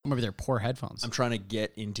maybe they're poor headphones. I'm trying to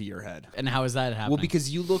get into your head. And how is that happening? Well, because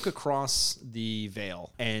you look across the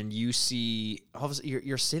veil and you see, obviously,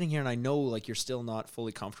 you're sitting here, and I know like you're still not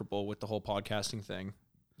fully comfortable with the whole podcasting thing.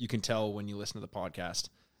 You can tell when you listen to the podcast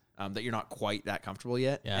that you're not quite that comfortable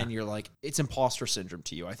yet. Yeah. And you're like, it's imposter syndrome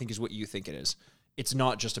to you, I think is what you think it is. It's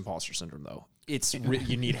not just imposter syndrome, though. It's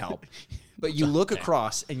you need help. But you look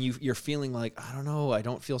across and you're feeling like, I don't know, I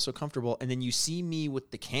don't feel so comfortable. And then you see me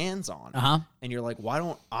with the cans on. And you're like, why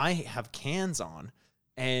don't I have cans on?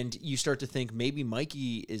 And you start to think maybe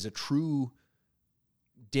Mikey is a true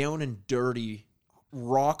down and dirty,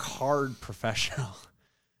 rock hard professional.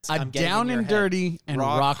 A down and dirty and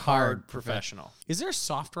rock hard professional. Is there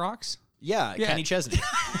soft rocks? Yeah. Kenny Chesney.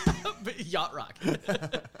 Yacht rock.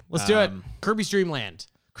 Let's do it. Kirby's Dream Land.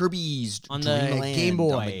 Kirby's on Dream the Land, Game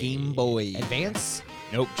Boy. On the Game Boy Advance?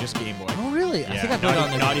 Nope, just Game Boy. Oh, really? Yeah, I think I put it on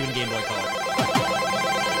the... Not even Game Boy Color.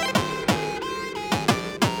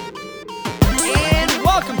 And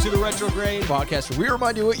welcome to the Retrograde Podcast where we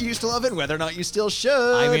remind you what you used to love and whether or not you still should.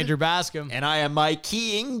 I'm Andrew Bascom. And I am my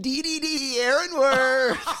King DDD Aaron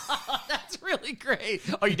Worth. That's really great.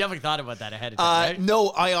 Oh, you definitely thought about that ahead of time, right? No,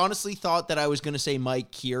 I honestly thought that I was going to say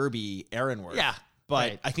Mike Kirby Aaron Worth. Yeah. But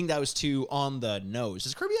right. I think that was too on the nose.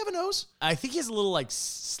 Does Kirby have a nose? I think he has a little, like,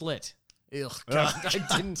 slit. Ugh, God, I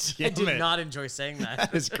did not enjoy saying that.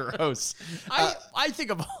 That is gross. I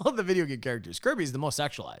think of all the video game characters, Kirby's the most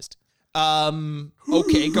sexualized.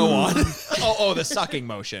 Okay, go on. The sucking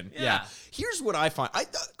motion. Yeah. Here's what I find.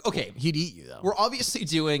 Okay. He'd eat you, though. We're obviously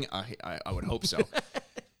doing, I would hope so.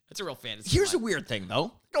 That's a real fantasy. Here's a weird thing,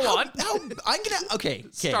 though. Go on. Okay.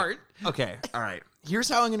 Start. Okay. All right. Here's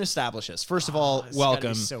how I'm going to establish this. First of all,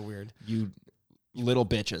 welcome. So weird. You little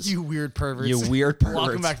bitches. You weird perverts. You weird perverts.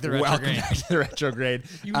 Welcome back to the Retrograde. Welcome back to the Retrograde.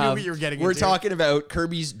 You knew what you were getting We're into. talking about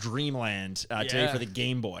Kirby's Dream Land today for the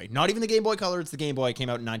Game Boy. Not even the Game Boy Color. It's the Game Boy. It came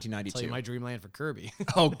out in 1992. Tell you my Dreamland for Kirby.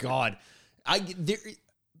 Oh, God.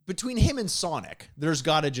 Between him and Sonic, there's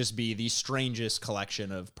got to just be the strangest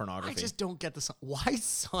collection of pornography. I just don't get the... Why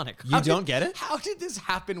Sonic? You don't get it? How did this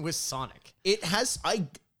happen with Sonic? It has...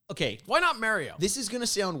 Okay. Why not Mario? This is going to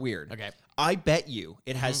sound weird. Okay. I bet you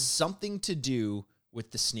it has something to do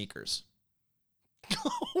with the sneakers.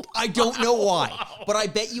 I don't know why, but I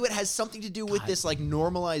bet you it has something to do with this like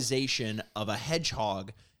normalization of a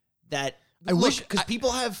hedgehog that I wish, because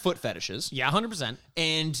people have foot fetishes. Yeah, 100%.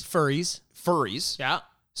 And furries. Yeah.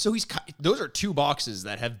 So those are two boxes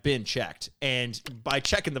that have been checked. And by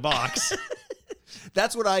checking the box,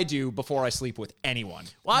 that's what I do before I sleep with anyone.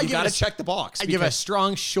 Well, you got to check the box. I give a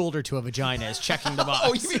strong shoulder to a vagina as checking the box.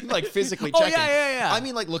 Oh, you mean like physically checking? Yeah. I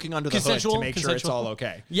mean like looking under the hood to make sure it's all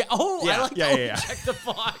okay. Yeah. Oh, yeah. I like yeah. Check the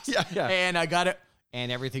box. Yeah. And I got it.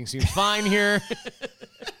 And everything seems fine here.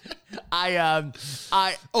 Okay.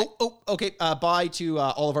 Bye to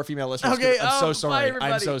all of our female listeners. Okay. I'm so sorry.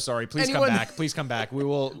 Bye, I'm so sorry. Please come back. Please come back.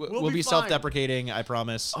 We'll be self-deprecating. I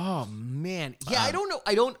promise. Oh man. Yeah. I don't know.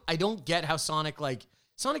 I don't get how Sonic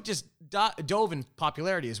just dove in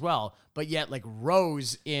popularity as well, but yet like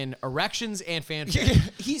rose in erections and fanfare.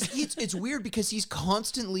 It's weird because he's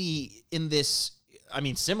constantly in this. I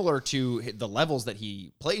mean, similar to the levels that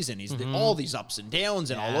he plays in, he's all these ups and downs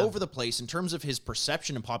and all over the place. In terms of his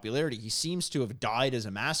perception and popularity, he seems to have died as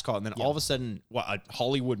a mascot, and then all of a sudden, a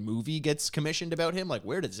Hollywood movie gets commissioned about him? Like,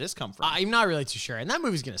 where does this come from? I'm not really too sure, and that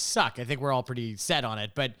movie's gonna suck. I think we're all pretty set on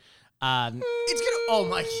it, but it's gonna. Oh,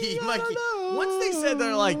 Mikey. Once they said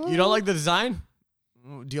they're like, you don't like the design?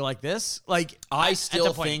 Do you like this? Like, I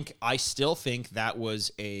still think that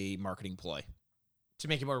was a marketing ploy to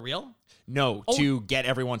make it more real. No, to get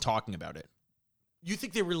everyone talking about it. You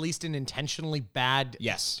think they released an intentionally bad...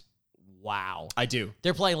 Yes. Wow. I do.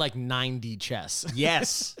 They're playing like 9D chess.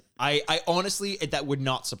 Yes. I honestly, that would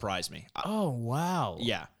not surprise me. Oh, wow.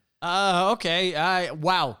 Yeah. Okay.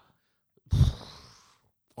 Wow.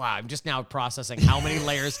 Wow, I'm just now processing how many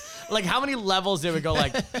layers, like how many levels they would go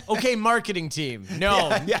like, okay, marketing team.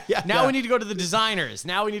 No. Yeah. Now we need to go to the designers.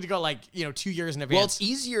 Now we need to go 2 years in advance. Well, it's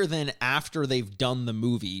easier than after they've done the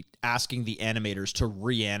movie, asking the animators to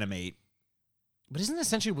reanimate. But isn't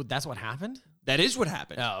essentially that's what happened? That is what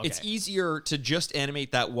happened. Oh, okay. It's easier to just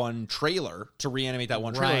animate that one trailer, to reanimate that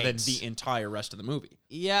one trailer than the entire rest of the movie.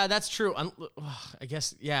 Yeah, that's true. I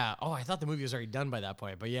guess, yeah. Oh, I thought the movie was already done by that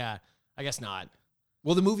point, but yeah, I guess not.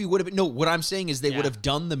 Well, the movie would have been... No, what I'm saying is they would have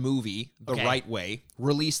done the movie the right way,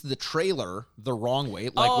 released the trailer the wrong way,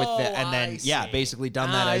 basically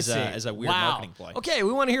done that as a weird marketing ploy. Okay,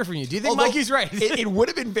 we want to hear from you. Do you think Mikey's right? It would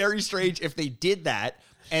have been very strange if they did that,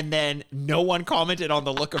 and then no one commented on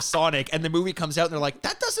the look of Sonic, and the movie comes out, and they're like,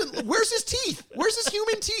 that doesn't... Where's his teeth? Where's his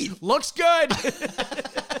human teeth? Looks good.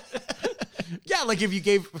 Yeah, like if you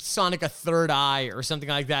gave Sonic a third eye or something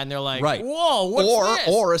like that, and they're like, Right. whoa, what's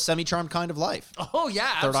this? Or a semi-charmed kind of life. Oh,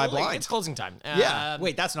 yeah, Third Eye absolutely. Blind. It's closing time. Yeah.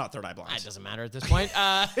 Wait, that's not Third Eye Blind. It doesn't matter at this point.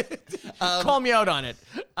 Call me out on it.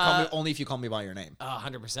 Call me, only if you call me by your name.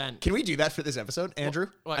 100%. Can we do that for this episode, Andrew?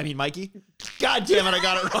 What? I mean, Mikey? God damn it, I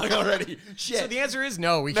got it wrong already. Shit. So the answer is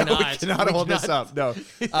no, we No, cannot. we cannot hold this cannot. up.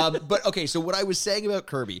 No. But okay, so what I was saying about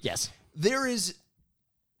Kirby. Yes. There is...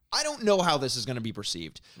 I don't know how this is going to be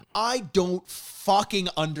perceived. I don't fucking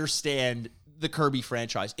understand the Kirby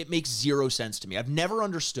franchise. It makes zero sense to me. I've never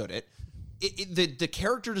understood it. The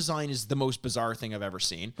character design is the most bizarre thing I've ever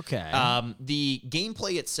seen. Okay. The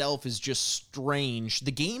gameplay itself is just strange.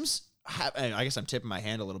 The games... I guess I'm tipping my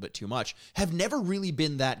hand a little bit too much, have never really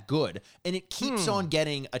been that good. And it keeps on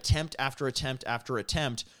getting attempt after attempt after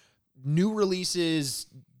attempt, new releases,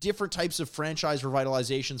 different types of franchise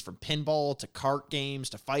revitalizations, from pinball to kart games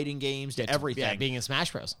to fighting games to everything. Yeah, being in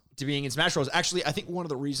Smash Bros. To being in Smash Bros. Actually, I think one of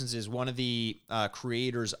the reasons is one of the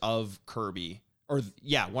creators of Kirby,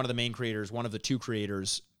 one of the main creators, one of the two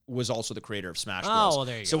creators, was also the creator of Smash Bros. Oh, well,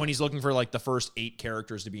 there you So go. when he's looking for like the first 8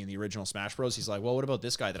 characters to be in the original Smash Bros, he's like, well, what about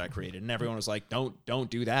this guy that I created? And everyone was like, don't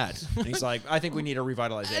do that. And he's like, I think we need a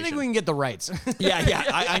revitalization. I think we can get the rights. Yeah.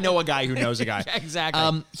 I know a guy who knows a guy. Yeah,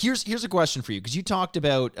 exactly. Here's a question for you, because you talked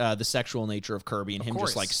about the sexual nature of Kirby and him course.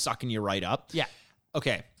 just like sucking you right up. Yeah.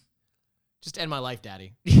 Okay. Just end my life,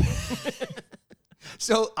 Daddy.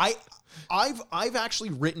 So I've actually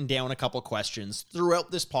written down a couple questions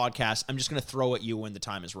throughout this podcast. I'm just going to throw at you when the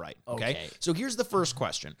time is right. Okay. So here's the first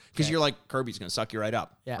question, because you're like, Kirby's going to suck you right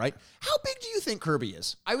up. Yeah. Right. How big do you think Kirby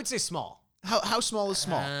is? I would say small. How small is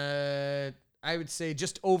small? I would say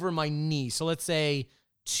just over my knee. So let's say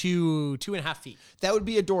 2.5 feet. That would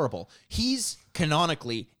be adorable. He's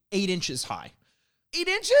canonically 8 inches high. 8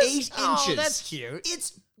 inches? 8 Oh, inches. that's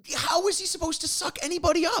cute. How is he supposed to suck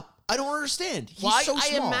anybody up? I don't understand. He's so I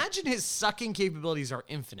small. imagine his sucking capabilities are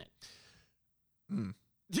infinite.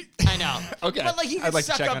 I know. Okay. But like he could I'd like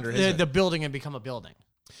to suck check up under his the building and become a building.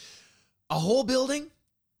 A whole building?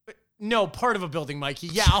 No, part of a building, Mikey.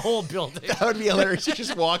 Yeah, a whole building. That would be hilarious. You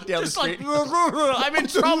just walk down Just the like, street. I'm in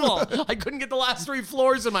trouble. I couldn't get the last 3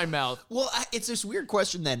 floors in my mouth. Well, it's this weird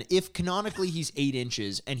question then. If canonically he's 8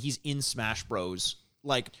 inches and he's in Smash Bros,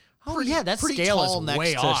 like, that pretty scale is tall next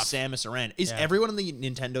way to off. Samus Aran. Is everyone in the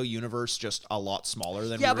Nintendo universe just a lot smaller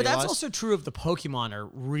than we Yeah, but realize? that's also true of the Pokemon are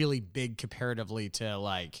really big comparatively to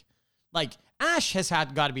like Ash has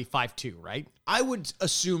got to be 5'2", right? I would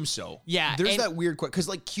assume so. Yeah, There's and- that weird question, because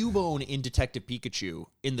like Cubone in Detective Pikachu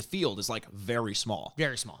in the field is like very small.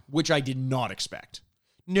 Very small. Which I did not expect.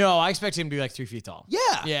 No, I expect him to be like 3 feet tall.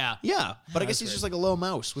 Yeah. But I guess he's just like a little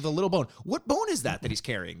mouse with a little bone. What bone is that he's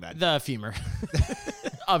carrying? The femur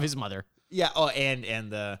of his mother. Yeah. Oh,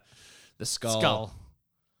 and the skull.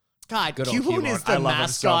 God, Good old Cubone Cubone. is I the love him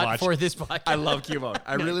so mascot much. for this podcast. I love Cubone.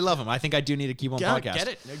 I really love him. I think I do need a Cubone podcast. Get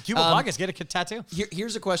it? Cubone podcast. Get a tattoo.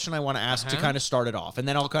 Here's a question I want to ask to kind of start it off, and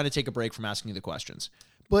then I'll kind of take a break from asking you the questions.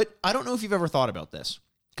 But I don't know if you've ever thought about this,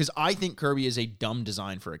 because I think Kirby is a dumb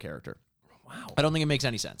design for a character. Wow. I don't think it makes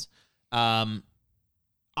any sense. I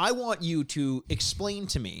want you to explain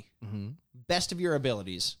to me, best of your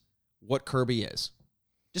abilities, what Kirby is.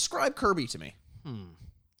 Describe Kirby to me.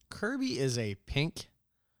 Kirby is a pink,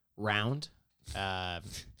 round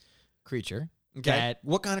creature. Okay.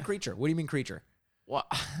 What kind of creature? What do you mean creature? Well,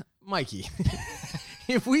 Mikey,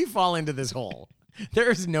 if we fall into this hole, there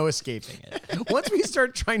is no escaping it. Once we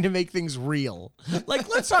start trying to make things real, like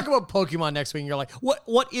let's talk about Pokemon next week. And you're like,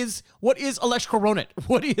 what is electrical rodent?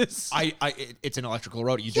 What is? It's an electrical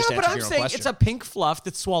rodent. You just yeah, answered but I'm your own saying question. it's a pink fluff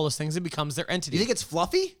that swallows things and becomes their entity. You think it's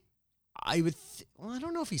fluffy? I would. Well, I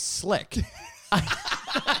don't know if he's slick. I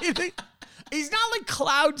think he's not like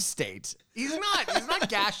Cloud State. He's not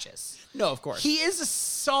gaseous. No, of course. He is a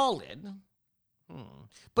solid.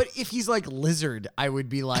 But if he's like lizard, I would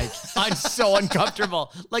be like, I'm so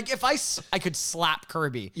uncomfortable. Like if I could slap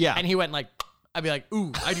Kirby, Yeah. and he went like, I'd be like,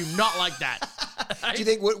 ooh, I do not like that. Do you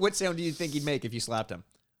think what sound do you think he'd make if you slapped him?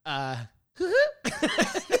 No,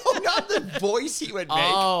 not the voice he would make.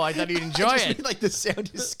 Oh, I thought he'd enjoy I just it. mean like the sound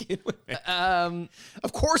his skin would make.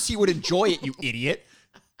 Of course he would enjoy it, you idiot.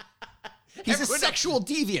 He's a sexual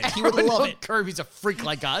deviant. He would love it. Kirby's a freak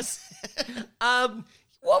like us.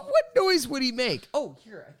 What noise would he make? Oh,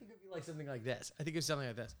 here, I think it'd be like something like this. I think it's something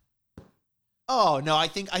like this. Oh no, I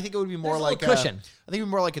think it would be more There's a like little cushion. I think it'd be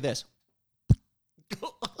more like this.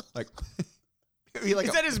 Like, it'd be like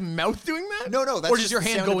Is that his mouth doing that? no, that's or does your the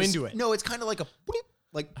hand sound go of his- into it? No, it's kind of like a bleep,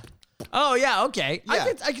 like Oh yeah, okay.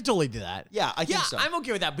 Yeah. I could totally do that. Yeah, I think so. I'm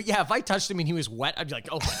okay with that. But yeah, if I touched him and he was wet, I'd be like,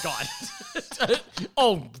 oh my god.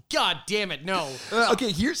 Oh god damn it, no.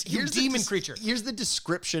 Okay, here's You the demon creature. Here's the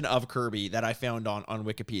description of Kirby that I found on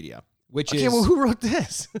Wikipedia, which is Okay, well, who wrote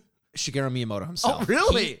this? Shigeru Miyamoto himself. Oh,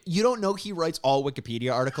 really? You don't know he writes all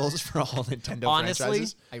Wikipedia articles for all Nintendo Honestly,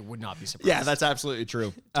 franchises? I would not be surprised. Yeah, that's absolutely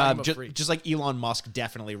true. Talking about free. Just like Elon Musk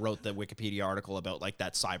definitely wrote the Wikipedia article about like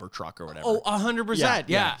that Cybertruck or whatever. Oh, 100%.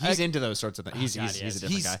 Yeah. He's into those sorts of things. He's a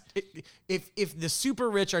different guy. If the super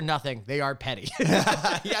rich are nothing, they are petty.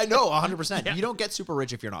 Yeah, no, 100%. Yeah. You don't get super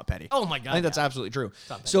rich if you're not petty. Oh my god. I think that's absolutely true.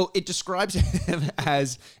 So it describes him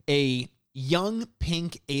as a young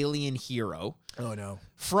pink alien hero Oh no.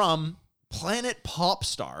 from Planet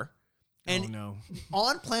Popstar. And Oh no.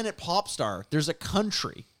 on Planet Popstar, there's a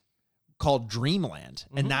country called Dreamland,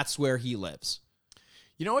 and that's where he lives.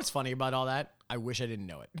 You know what's funny about all that? I wish I didn't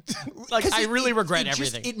know it. Like, I really regret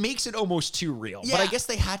everything. It makes it almost too real. Yeah. But I guess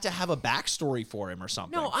they had to have a backstory for him or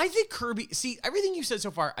something. No, I think Kirby. See, everything you said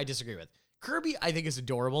so far, I disagree with. Kirby, I think, is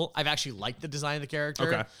adorable. I've actually liked the design of the character.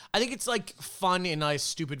 Okay. I think it's like fun in a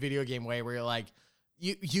stupid video game way where you're like,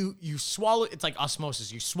 you swallow. It's like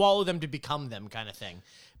osmosis. You swallow them to become them, kind of thing.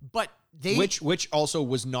 But they, which also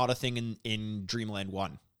was not a thing in Dreamland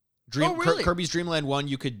 1. Oh, really? Kirby's Dreamland 1,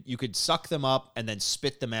 you could suck them up and then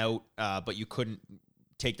spit them out, but you couldn't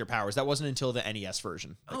take their powers. That wasn't until the NES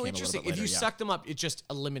version. Oh, interesting. If you suck them up, it's just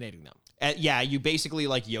eliminating them. Yeah, you basically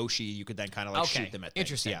like Yoshi. You could then kind of like Okay, shoot them at things.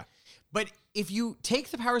 interesting. Yeah. But if you take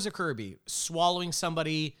the powers of Kirby, swallowing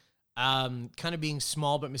somebody, kind of being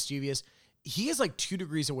small but mischievous, he is like 2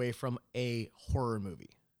 degrees away from a horror movie.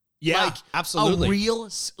 Yeah, Like absolutely. a real,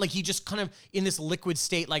 like he just kind of in this liquid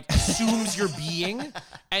state, like assumes your being,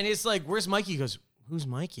 and it's like, where's Mikey? He goes, who's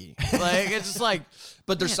Mikey? Like it's just like,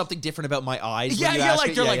 But there's something different about my eyes. yeah, when you yeah, ask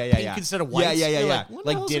like it. they're Yeah, like yeah, pink yeah. instead of white. Yeah, yeah, yeah, You're yeah. Like, what the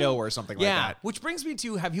Like hell is Ditto it? or something Yeah, like that. which brings me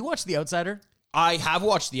to, have you watched The Outsider? I have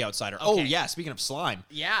watched The Outsider. Oh Okay. yeah, speaking of slime.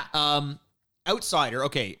 Yeah. Outsider.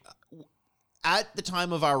 Okay, at the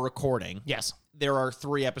time of our recording, Yes. there are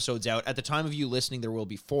 3 episodes out. At the time of you listening, there will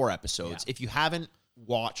be 4 episodes. Yeah. If you haven't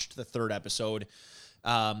watched the 3rd episode,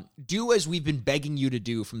 do as we've been begging you to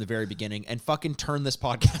do from the very beginning and fucking turn this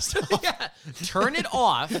podcast off. Yeah. Turn it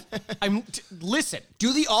off. Listen.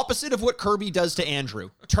 Do the opposite of what Kirby does to Andrew.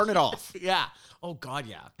 Turn it off. Yeah. Oh God,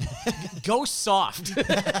 yeah. Go soft.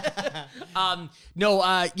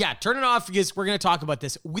 Yeah, turn it off because we're going to talk about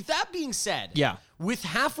this. With that being said, Yeah. with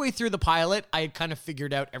halfway through the pilot, I had kind of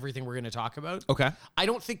figured out everything we're going to talk about. Okay. I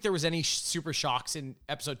don't think there was any super shocks in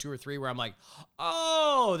episode 2 or 3 where I'm like,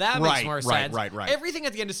 oh, that makes Right, more right, sense. right. Everything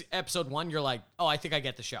at the end of episode 1, you're like, oh, I think I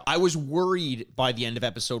get the show. I was worried by the end of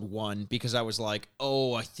episode 1 because I was like,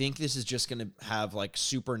 oh, I think this is just going to have like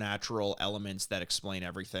supernatural elements that explain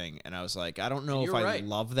everything. And I was like, I don't know if You're I right.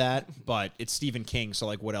 love that, but it's Stephen King. So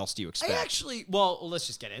like, what else do you expect? well, let's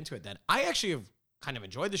just get into it then. I actually have kind of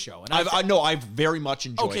enjoyed the show. And I've very much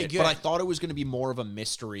enjoyed Okay, it, good. but I thought it was going to be more of a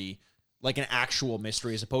mystery, like an actual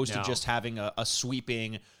mystery, as opposed to No. just having a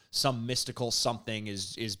sweeping, some mystical something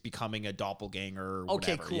is becoming a doppelganger or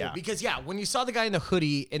Okay, whatever. cool. Yeah. Because when you saw the guy in the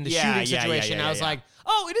hoodie in the Yeah, shooting yeah, situation, yeah, I was yeah. like,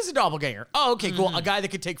 oh, it is a doppelganger. Oh, okay, cool. A guy that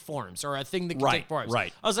could take forms or a thing that could Right, take forms.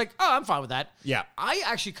 right. I was like, oh, I'm fine with that. Yeah. I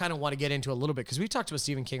actually kind of want to get into a little bit because we talked about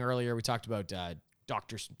Stephen King earlier. We talked about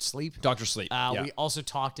Dr. Sleep. Dr. Sleep. Yeah. We also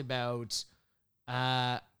talked about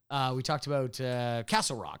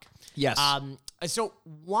Castle Rock. Yes. So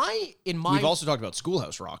why in my We've also talked about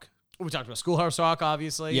Schoolhouse Rock. we talked about Schoolhouse Rock,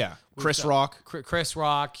 obviously. Yeah. We've Chris ta- Rock. Chris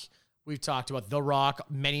Rock. We've talked about The Rock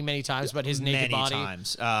many times about his naked Many body.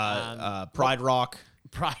 times. Pride Rock.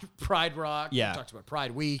 Pride Rock. Yeah. We've talked about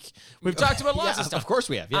Pride Week. We've talked about lots Yeah, of stuff. of course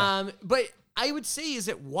we have, yeah. But I would say is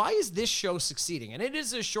that why is this show succeeding? And it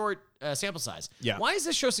is a short sample size. Yeah. Why is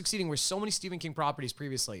this show succeeding where so many Stephen King properties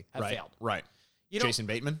previously have failed? Right. You know, Jason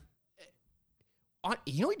Bateman.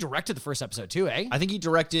 He directed the first episode too, eh? I think he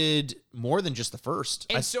directed more than just the first.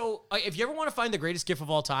 And so, if you ever want to find the greatest gif of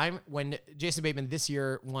all time, when Jason Bateman this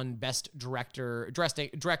year won Best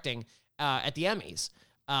Directing at the Emmys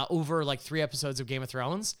over like 3 episodes of Game of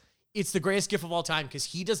Thrones, it's the greatest gif of all time because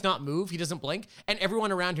he does not move, he doesn't blink, and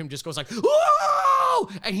everyone around him just goes like, "Whoa!"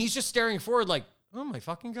 and he's just staring forward like, "Oh my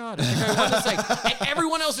fucking god!" I think I won this thing. And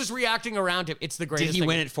everyone else is reacting around him. It's the greatest. Did he thing.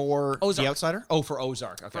 win it for Ozark. The Outsider? Oh, for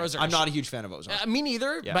Ozark. Okay. For Ozark. I'm not a huge fan of Ozark. Me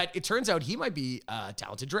neither, Yeah. but it turns out he might be a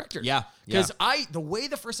talented director. Yeah, Because the way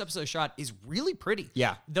the first episode is shot is really pretty.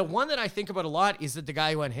 Yeah. The one that I think about a lot is that the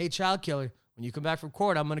guy who went, "Hey, child killer, when you come back from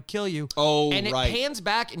court, I'm going to kill you." Oh, and it right. pans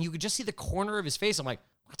back and you could just see the corner of his face. I'm like,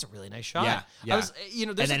 that's a really nice shot. Yeah, yeah. I was,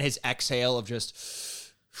 And then his exhale of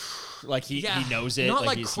just... like he knows it. Not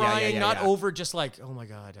like he's, crying, not over just like, oh my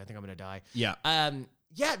God, I think I'm going to die. Yeah.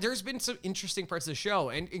 Yeah, there's been some interesting parts of the show,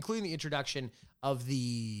 and including the introduction of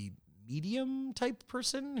the medium type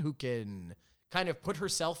person who can kind of put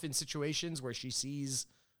herself in situations where she sees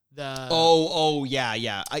the... Oh,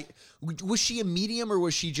 yeah. Was she a medium or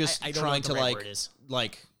was she just I don't trying know what the to right word is.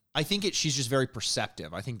 I think she's just very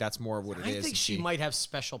perceptive. I think that's more of what it is. I think she might have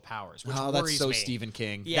special powers, which that's worries so me. Stephen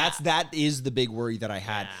King. Yeah. That is the big worry that I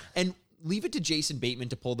had. Yeah. And leave it to Jason Bateman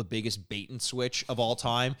to pull the biggest bait and switch of all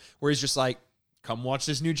time, where he's just like, come watch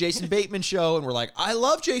this new Jason Bateman show. And we're like, I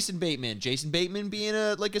love Jason Bateman. Jason Bateman being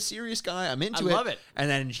a serious guy. I'm into it. I love it. And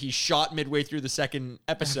then he's shot midway through the second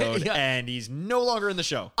episode and he's no longer in the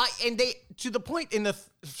show. And they, to the point in the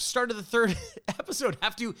start of the third episode,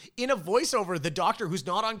 have to, in a voiceover, the doctor who's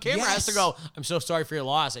not on camera has to go, I'm so sorry for your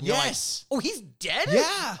loss. And you're like, oh, he's dead?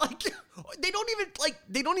 Yeah. Like, they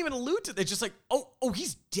don't even allude to it. It's just like, oh,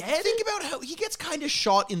 he's dead? Think about how he gets kind of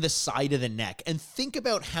shot in the side of the neck, and think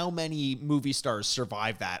about how many movie stars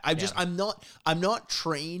survive that. I'm not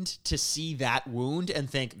trained to see that wound and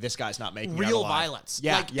think this guy's not making it out real alive. violence.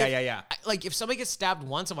 Yeah, yeah. Like if somebody gets stabbed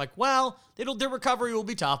once, I'm like, well, their recovery will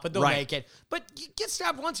be tough, but they'll make it. But you get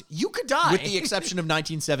stabbed once, you could die. With the exception of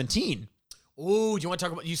 1917. Oh, do you want to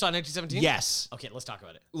talk about? You saw 1917? Yes. Okay, let's talk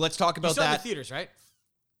about it. Let's talk about you saw that. it in the theaters, right?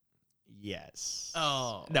 Yes.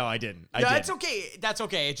 Oh. No, I didn't. That's okay. That's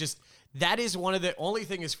okay. It just, that is one of the only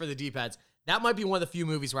thing is for the D-pads. That might be one of the few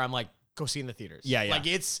movies where I'm like, go see in the theaters. Yeah. Like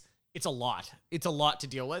it's a lot. It's a lot to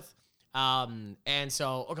deal with. And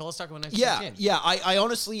so, okay, let's talk about 1917. Yeah. I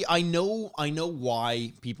honestly, I know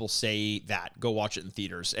why people say that. Go watch it in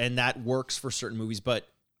theaters, and that works for certain movies. But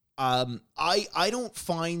I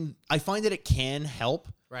find that it can help.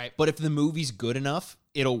 Right. But if the movie's good enough,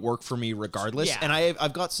 it'll work for me regardless. Yeah. And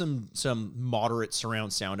I've got some moderate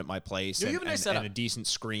surround sound at my place, You have a nice setup. and a decent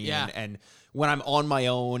screen. Yeah. And when I'm on my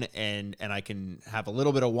own and I can have a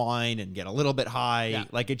little bit of wine and get a little bit high,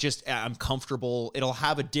 like I'm comfortable. It'll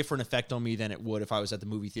have a different effect on me than it would if I was at the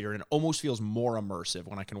movie theater, and it almost feels more immersive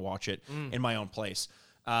when I can watch it in my own place.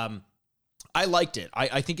 I liked it.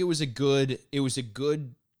 I think it was a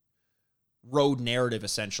good road narrative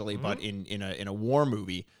essentially, but in a war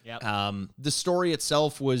movie. Yep. The story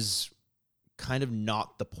itself was kind of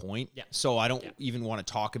not the point. Yeah. So I don't even want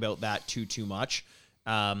to talk about that too much.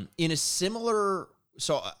 In a similar,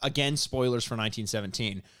 so again, spoilers for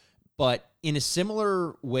 1917, but in a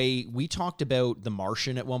similar way, we talked about The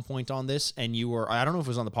Martian at one point on this, and I don't know if it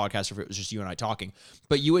was on the podcast or if it was just you and I talking,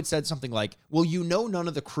 but you had said something like, well, none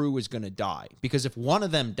of the crew is going to die, because if one of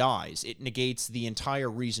them dies, it negates the entire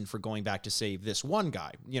reason for going back to save this one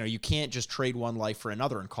guy. You can't just trade one life for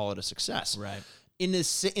another and call it a success. Right. In the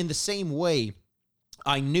same way,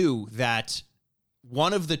 I knew that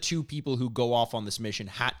one of the two people who go off on this mission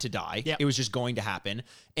had to die. Yep. It was just going to happen,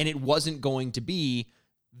 and it wasn't going to be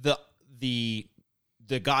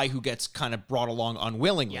the guy who gets kind of brought along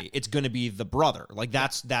unwillingly. Yeah. It's going to be the brother. Like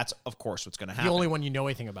that's of course what's going to happen. The only one you know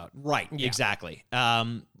anything about. Right. Yeah. Exactly.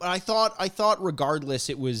 But I thought regardless,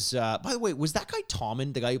 it was, by the way, was that guy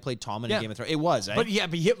Tommen, the guy who played Tommen in Game of Thrones? It was, eh? But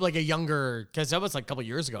he like a younger, because that was like a couple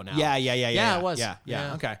years ago now. Yeah, it was.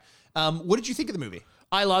 Yeah. Okay. What did you think of the movie?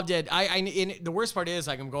 I loved it. The worst part is,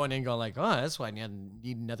 like, I'm going in going like, oh, that's why I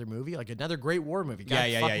need another movie, like another great war movie. God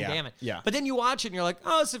fucking damn it. Yeah. But then you watch it and you're like,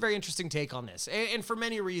 oh, it's a very interesting take on this, and for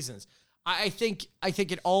many reasons. I think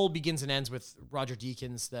it all begins and ends with Roger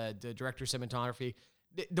Deakins, the director of cinematography.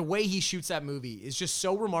 The way he shoots that movie is just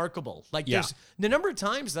so remarkable. Like, there's the number of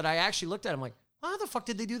times that I actually looked at him like, how the fuck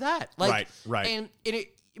did they do that? Like, right. And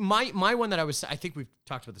my one that I think we've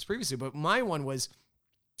talked about this previously, but my one was,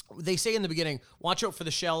 they say in the beginning, watch out for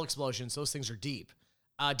the shell explosions. Those things are deep.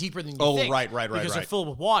 Deeper than you think. Right. Because they're filled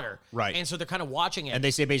with water. Right. And so they're kind of watching it. And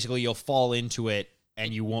they say basically you'll fall into it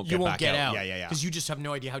and you won't get out. Yeah. Because you just have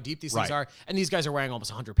no idea how deep these things are. And these guys are weighing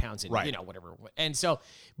almost 100 pounds in, whatever. And so,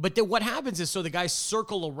 but then what happens is, so the guys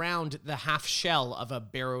circle around the half shell of a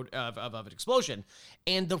barrel of an explosion,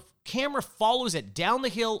 and the camera follows it down the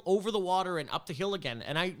hill, over the water, and up the hill again.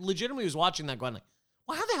 And I legitimately was watching that going like,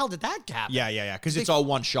 well, how the hell did that happen? Yeah. Because it's all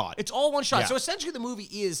one shot. It's all one shot. Yeah. So essentially the movie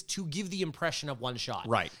is to give the impression of one shot.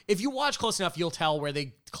 Right. If you watch close enough, you'll tell where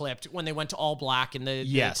they clipped when they went to all black in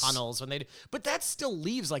the tunnels. But that still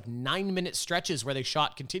leaves like 9-minute stretches where they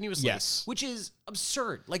shot continuously. Yes. Which is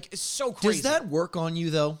absurd. Like, it's so crazy. Does that work on you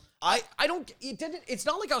though? It's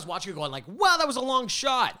not like I was watching it going like, wow, that was a long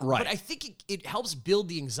shot. Right. But I think it helps build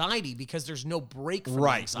the anxiety because there's no break from the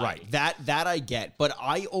anxiety. Right. That I get. But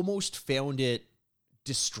I almost found it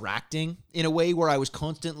distracting in a way where I was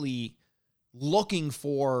constantly looking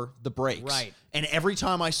for the breaks. Right. And every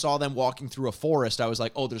time I saw them walking through a forest, I was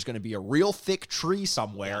like, oh, there's going to be a real thick tree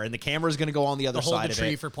somewhere, and the camera's going to go on the other side of it.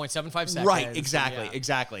 Hold the tree for 0.75 seconds. Right,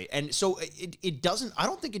 exactly. And so it doesn't, I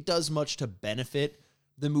don't think it does much to benefit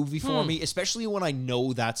the movie for me, especially when I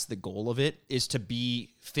know that's the goal of it, is to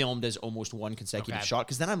be filmed as almost one consecutive shot,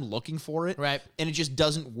 because then I'm looking for it, right? And it just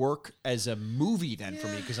doesn't work as a movie then for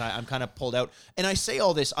me, because I'm kind of pulled out. And I say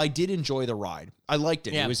all this, I did enjoy the ride. I liked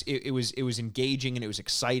it. It was engaging, and it was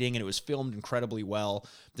exciting, and it was filmed incredibly well.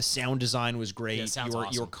 The sound design was great.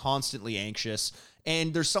 You were constantly anxious.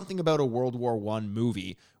 And there's something about a World War I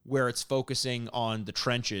movie where it's focusing on the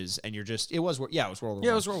trenches, and you're just, it was World War I. Yeah,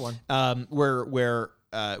 it was World War I. Where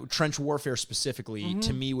trench warfare specifically,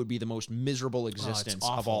 to me, would be the most miserable existence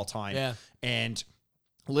of all time. Yeah. And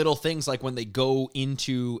little things like when they go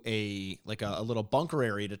into a little bunker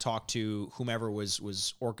area to talk to whomever was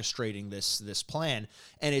orchestrating this plan,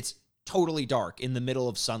 and it's totally dark in the middle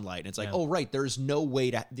of sunlight. And it's like, oh, right, there's no way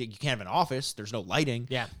you can't have an office. There's no lighting.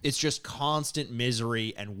 Yeah. It's just constant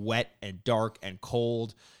misery and wet and dark and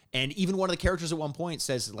cold. And even one of the characters at one point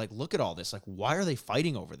says, like, look at all this. Like, why are they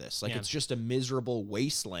fighting over this? Like, it's just a miserable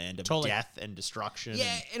wasteland of death and destruction.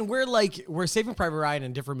 Yeah, and we're Saving Private Ryan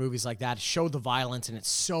in different movies like that show the violence, and it's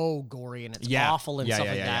so gory and it's awful and stuff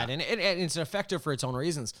like that. And it's effective for its own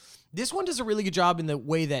reasons. This one does a really good job in the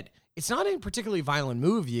way that it's not a particularly violent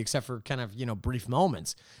movie, except for kind of, brief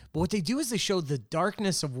moments. But what they do is they show the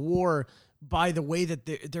darkness of war by the way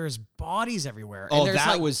that there's bodies everywhere. Oh, and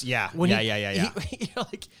that was, yeah.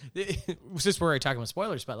 Like, this is where we're talking about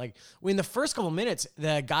spoilers, but like when the first couple minutes,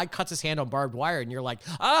 the guy cuts his hand on barbed wire and you're like,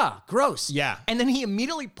 gross. Yeah. And then he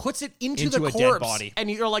immediately puts it into the corpse. Dead body. And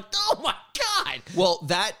you're like, oh my God. Well,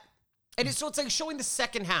 that... And it's like showing the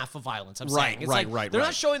second half of violence. I'm right, saying. It's right, like, right. They're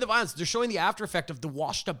not showing the violence. They're showing the after effect of the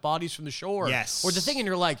washed up bodies from the shore. Yes. Or the thing, and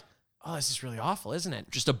you're like, oh, this is really awful, isn't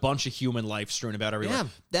it? Just a bunch of human life strewn about everywhere. Yeah.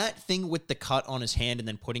 That thing with the cut on his hand and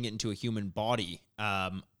then putting it into a human body,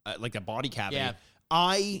 like a body cavity. Yeah.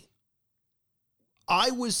 I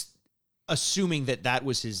was assuming that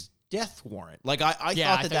was his death warrant. Like I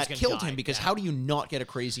thought that killed him, because how do you not get a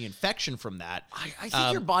crazy infection from that? I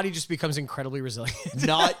think your body just becomes incredibly resilient.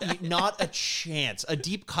 not a chance. A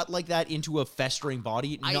deep cut like that into a festering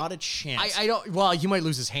body, not a chance. I don't. Well, he might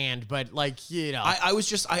lose his hand, but like I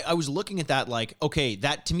was looking at that like, okay,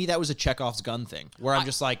 that to me that was a Chekhov's gun thing, where I'm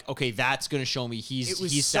just like, okay, that's going to show me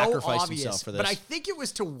he's sacrificed himself for this. But I think it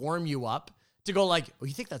was to warm you up. To go like,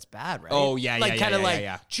 you think that's bad, right? Oh, yeah, like, kind of like,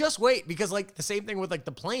 yeah. just wait, because like the same thing with like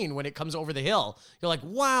the plane when it comes over the hill, you're like,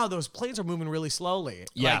 wow, those planes are moving really slowly.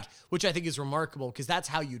 Yeah. Like, which I think is remarkable, because that's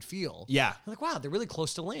how you'd feel. Yeah. You're like, wow, they're really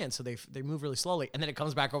close to land, so they move really slowly, and then it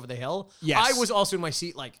comes back over the hill. Yes. I was also in my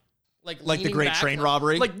seat like the Great Train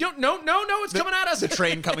Robbery. Like no, it's coming at us. The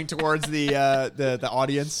train coming towards the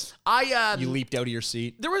audience. You leaped out of your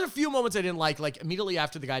seat. There were a few moments I didn't like immediately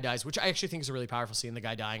after the guy dies, which I actually think is a really powerful scene. The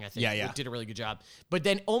guy dying, I think, did a really good job. But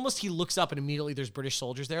then almost he looks up and immediately there's British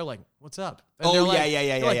soldiers there, like, what's up? And Oh, like,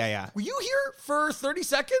 yeah. Were you here for 30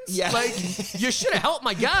 seconds? Yeah. Like, you should have helped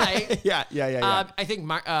my guy. Yeah. I think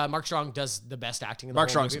Mark Strong does the best acting in the Mark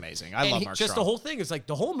whole Strong's movie. amazing. I love Mark Strong. Just the whole thing is like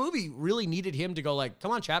the whole movie really needed him to go like, come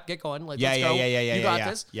on, chap, get going. Like, Yeah, let's yeah, go. yeah. You got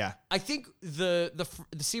this. Yeah. I think the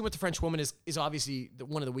scene with the French woman is obviously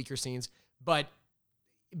one of the weaker scenes, but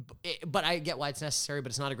I get why it's necessary,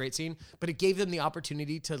 but it's not a great scene. But it gave them the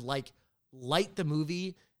opportunity to like light the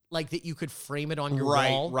movie like that you could frame it on your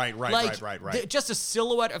wall. Right. Just a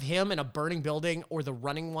silhouette of him in a burning building or the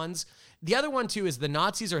running ones. The other one too is the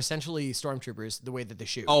Nazis are essentially stormtroopers, the way that they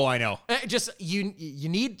shoot. Oh, I know. Just you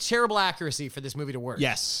need terrible accuracy for this movie to work.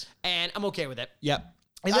 Yes. And I'm okay with it. Yep.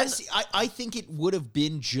 And I think it would have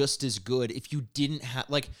been just as good if you didn't have,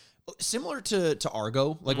 like, similar to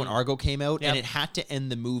Argo, like when Argo came out, and it had to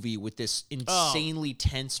end the movie with this insanely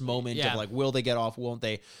tense moment of like, will they get off, won't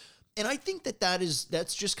they? And I think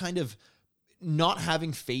that's just kind of not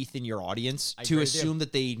having faith in your audience to assume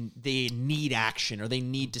that they need action or they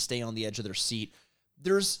need to stay on the edge of their seat.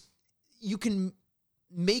 You can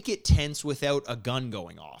make it tense without a gun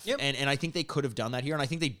going off. Yep. And I think they could have done that here. And I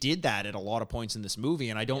think they did that at a lot of points in this movie.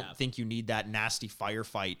 And I don't think you need that nasty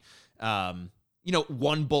firefight.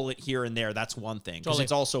 One bullet here and there, that's one thing. Because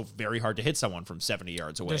it's also very hard to hit someone from 70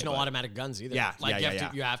 yards away. There's no automatic guns either. Yeah,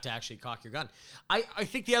 you have to actually cock your gun. I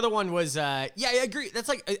think the other one was, I agree. That's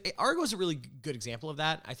like, Argo is a really good example of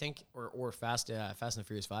that, I think. Or Fast and the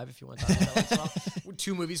Furious 5, if you want to talk about that as well.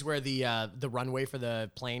 Two movies where the runway for the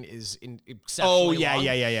plane is exceptionally long.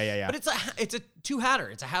 Yeah. But it's a two-hatter.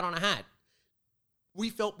 It's a hat on a hat. We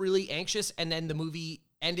felt really anxious, and then the movie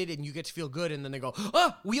ended and you get to feel good, and then they go,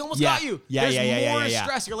 oh, we almost Yeah. got you. Yeah, There's yeah, more yeah.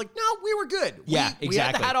 stress. You're like, no, we were good. Yeah, We had the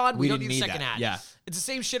exactly. hat on. We don't didn't need a second that. hat. Yeah. It's the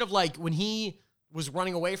same shit of like when he was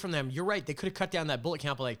running away from them. You're right. They could have cut down that bullet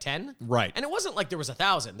count by like 10. Right. And it wasn't like there was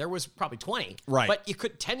 1,000. There was probably 20. Right.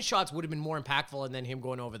 But 10 shots would have been more impactful, and then him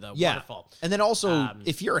going over the Yeah. waterfall. And then also,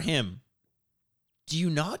 if you're him, do you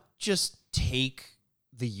not just take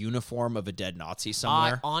the uniform of a dead Nazi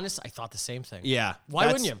somewhere? I thought the same thing. Yeah. Why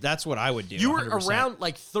wouldn't you? That's what I would do. You were 100%. around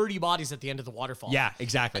like 30 bodies at the end of the waterfall. Yeah,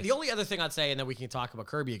 exactly. The only other thing I'd say, and then we can talk about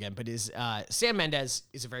Kirby again, but is Sam Mendes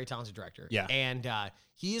is a very talented director. Yeah. And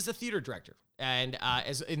he is a theater director. And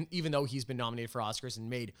even though he's been nominated for Oscars and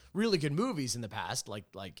made really good movies in the past, like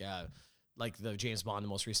the James Bond, the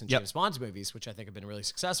most recent James Bond movies, which I think have been really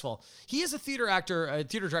successful. He is a theater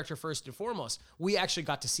director first and foremost. We actually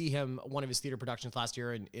got to see him, one of his theater productions last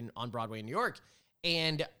year on Broadway in New York.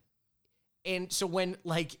 And so when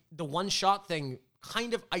like the one shot thing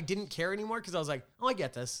kind of, I didn't care anymore because I was like, oh, I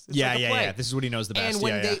get this. It's like a play. This is what he knows the best.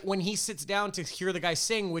 And when he sits down to hear the guy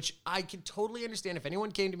sing, which I can totally understand if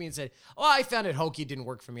anyone came to me and said, oh, I found it hokey, it didn't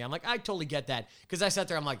work for me. I'm like, I totally get that. Because I sat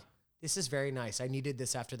there, I'm like, this is very nice. I needed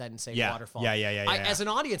this after that insane waterfall. Yeah. As an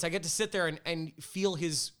audience, I get to sit there and feel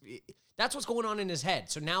his... That's what's going on in his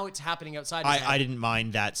head. So now it's happening outside his head. I didn't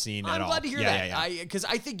mind that scene at all. I'm glad to hear that. Yeah. Because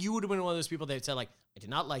I think you would have been one of those people that said, like, I did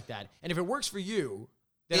not like that. And if it works for you,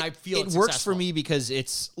 then I feel it it's works successful. for me because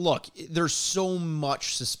there's so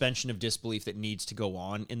much suspension of disbelief that needs to go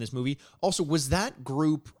on in this movie. Also, was that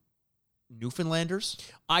group Newfoundlanders?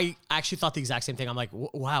 I actually thought the exact same thing. I'm like,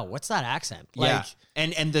 wow, what's that accent? Yeah.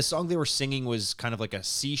 Like, And the song they were singing was kind of like a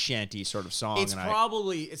sea shanty sort of song. it's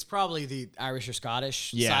probably the Irish or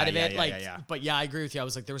Scottish side of it. But yeah, I agree with you. I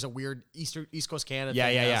was like, there was a weird East Coast Canada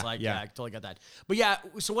thing. I was like, I totally got that. But yeah,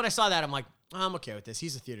 so when I saw that, I'm like, I'm okay with this.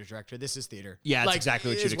 He's a theater director. This is theater. Yeah, like, that's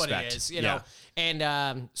exactly what you'd What expect. it is, you know.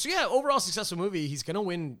 And so yeah, overall successful movie. He's gonna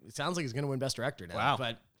win. It sounds like he's gonna win Best Director now. Wow.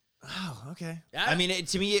 But Oh, okay. Yeah. I mean,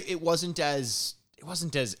 to me, it wasn't as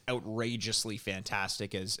outrageously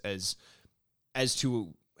fantastic as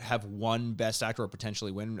to have one Best Actor or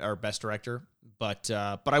potentially win or Best Director. But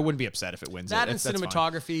I wouldn't be upset if it wins. that it. and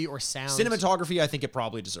cinematography or sound. Cinematography, I think it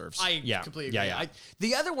probably deserves. I completely agree. Yeah.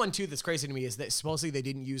 The other one, too, that's crazy to me is that supposedly they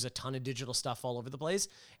didn't use a ton of digital stuff all over the place.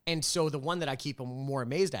 And so the one that I keep more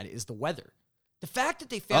amazed at is the weather. The fact that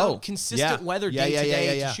they found consistent weather day to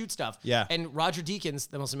day to shoot stuff. Yeah. And Roger Deakins,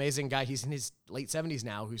 the most amazing guy, he's in his late 70s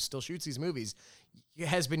now, who still shoots these movies,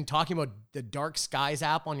 has been talking about the Dark Skies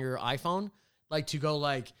app on your iPhone. Like to go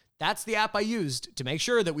like, that's the app I used to make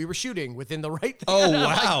sure that we were shooting within the right thing. Oh, I'm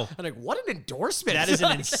wow. I'm like, what an endorsement. That is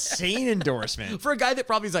an insane endorsement. For a guy that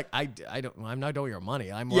probably is like, I'm not owing your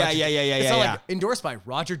money. I'm Yeah, Roger yeah. It's not like endorsed by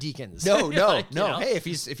Roger Deakins. No. Like, you know? Hey, if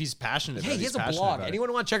he's passionate, Hey, he has a blog.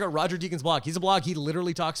 Anyone want to check out Roger Deakins' blog? He's a blog he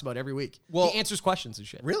literally talks about every week. Well, he answers questions and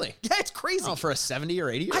shit. Really? Yeah, it's crazy. Oh, for a 70 or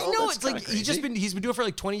 80 year old? I know. It's like he's been doing it for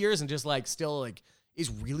like 20 years and just like still like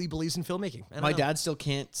really believes in filmmaking. My dad still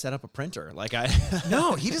can't set up a printer. Like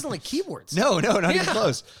No, he doesn't like keyboards. No, not even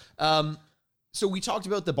close. So we talked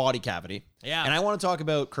about the body cavity. Yeah. And I want to talk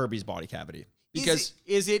about Kirby's body cavity. Because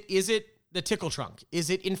is it the tickle trunk? Is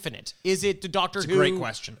it infinite? Is it the Doctor Who? It's a great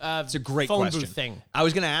question. It's a great phone question. Booth thing. I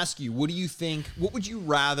was going to ask you, what do you think? What would you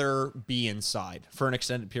rather be inside for an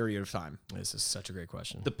extended period of time? This is such a great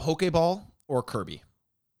question. The Pokeball or Kirby?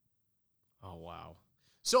 Oh, wow.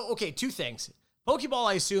 So, okay, two things. Pokeball,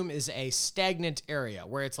 I assume, is a stagnant area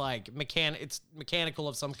where it's like it's mechanical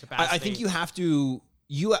of some capacity. I think you have to.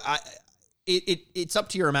 It's up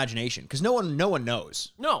to your imagination because no one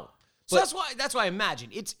knows. No, so that's why I imagine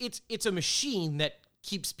it's a machine that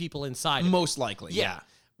keeps people inside. Most likely, yeah.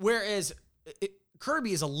 Whereas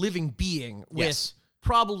Kirby is a living being with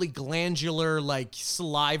probably glandular, like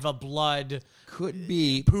saliva, blood. Could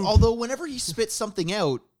be. Poop. Although whenever he spits something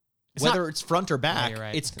out, whether not- it's front or back, you're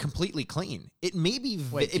right. it's completely clean. It may be.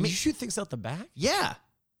 Wait, can you shoot things out the back? Yeah.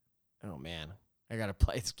 Oh man, I gotta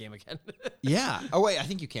play this game again. Yeah. Oh wait, I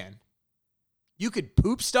think you can. You could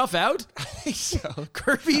poop stuff out? I think so.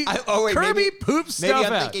 Kirby maybe, poops stuff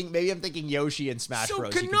out. Maybe I'm thinking Yoshi and Smash So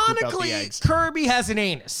Bros. You can poop out the canonically, eggs. Kirby has an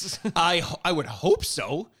anus. I would hope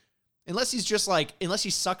so. Unless he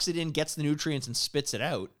sucks it in, gets the nutrients, and spits it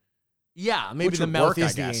out. Yeah, maybe Which the would mouth work, I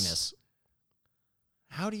is the guess. anus.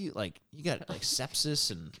 How do you you got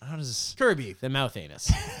sepsis and how does this? Kirby, the mouth anus.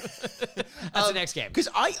 That's the next game. Because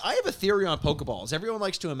I have a theory on Pokeballs. Everyone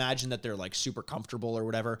likes to imagine that they're super comfortable or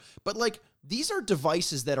whatever. But these are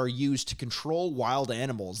devices that are used to control wild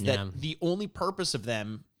animals that the only purpose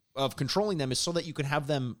of controlling them is so that you can have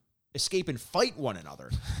them escape and fight one another.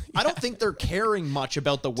 I don't think they're caring much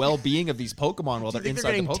about the well-being of these Pokemon while they're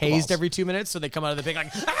inside the Pokeballs. They're getting tased every 2 minutes, so they come out of the pig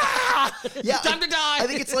like, ah! Yeah, time to die. I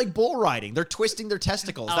think it's like bull riding. They're twisting their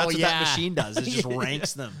testicles. That's what that machine does. It just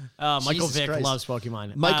ranks them. Michael Vick loves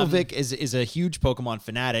Pokemon. Michael Vick is a huge Pokemon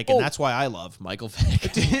fanatic, and that's why I love Michael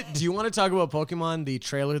Vick. Do you want to talk about Pokemon, the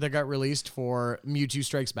trailer that got released for Mewtwo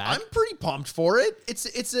Strikes Back? I'm pretty pumped for it.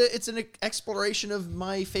 It's an exploration of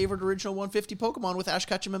my favorite original 150 Pokemon with Ash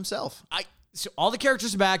Ketchum himself. So all the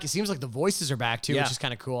characters are back. It seems like the voices are back too, which is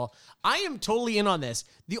kind of cool. I am totally in on this.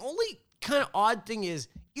 The only kind of odd thing is,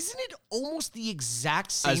 isn't it almost the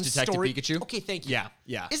exact same As Detective story? Pikachu? Okay, thank you.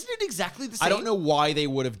 Yeah. Isn't it exactly the same? I don't know why they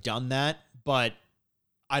would have done that, but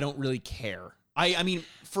I don't really care. I mean,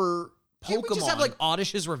 for Pokemon, can't we just have like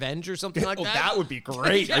Oddish's Revenge or something like that? That would be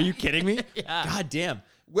great. Are you kidding me? Yeah. God damn.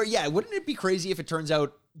 Wouldn't it be crazy if it turns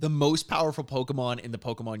out the most powerful Pokemon in the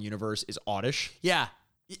Pokemon universe is Oddish? Yeah.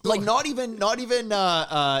 Like not even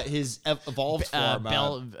his evolved form.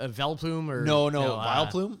 Velplume or no,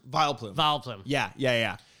 Vileplume? Vileplume.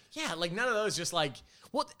 Yeah. Yeah, like none of those. Just like,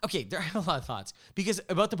 well, okay, there are a lot of thoughts because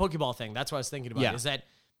about the Pokeball thing. That's what I was thinking about. Is that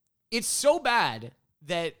it's so bad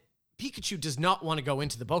that Pikachu does not want to go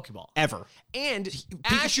into the Pokeball ever, and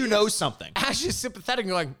Pikachu knows something. Ash is sympathetic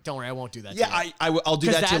and going, "Don't worry, I won't do that." Yeah, to you. I'll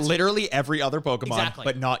do that to literally every other Pokemon, exactly.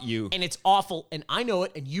 but not you. And it's awful, and I know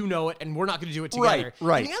it, and you know it, and we're not going to do it together.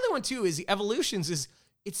 Right. And the other one too is the evolutions.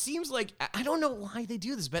 It seems like I don't know why they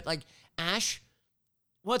do this, but like Ash,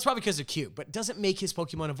 well, it's probably because they're cute, but it doesn't make his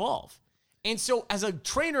Pokemon evolve. And so, as a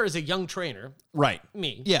trainer, as a young trainer,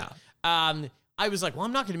 me, I was like, well,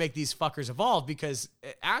 I'm not going to make these fuckers evolve because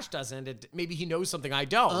Ash doesn't, and maybe he knows something I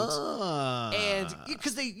don't. And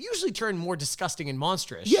because they usually turn more disgusting and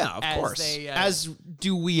monstrous. Yeah, of course. As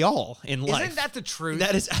do we all in life. Isn't that the truth?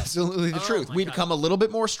 That is absolutely the truth. We become a little bit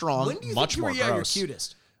more strong, when do you much think you more were gross. your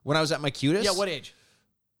cutest? When I was at my cutest? Yeah, what age?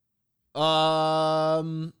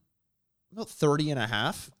 About 30 and a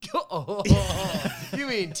half. Oh, you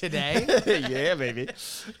mean today? Yeah, baby.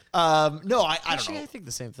 No, I don't know. I think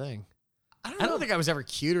the same thing. I don't think I was ever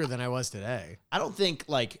cuter than I was today. I don't think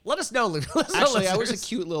Let us know, Luke. Actually, I was a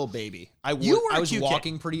cute little baby. I was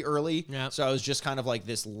walking pretty early, yeah. So I was just kind of like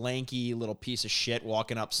this lanky little piece of shit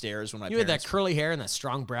walking upstairs when my You had that curly hair and that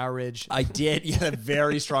strong brow ridge. I did, yeah, a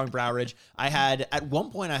very strong brow ridge. At one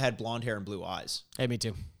point I had blonde hair and blue eyes. Hey, me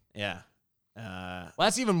too. Yeah. Well,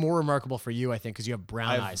 that's even more remarkable for you, I think, because you have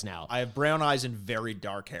brown eyes now. I have brown eyes and very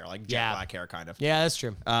dark hair, like jet black hair, kind of. Yeah, that's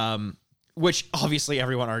true. Which obviously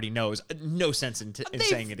everyone already knows. No sense in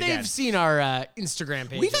saying it again. They've seen our Instagram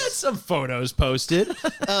page. We've had some photos posted.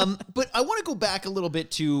 But I want to go back a little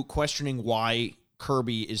bit to questioning why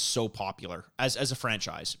Kirby is so popular as a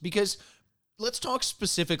franchise. Because let's talk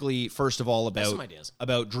specifically, first of all,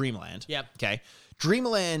 about Dreamland. Yep. Okay.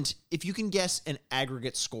 Dreamland, if you can guess an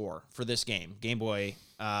aggregate score for this game, Game Boy,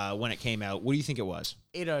 when it came out, what do you think it was?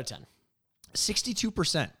 8 out of 10.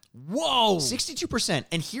 62%. Whoa! 62%.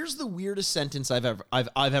 And here's the weirdest sentence I've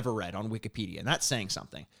ever read on Wikipedia, and that's saying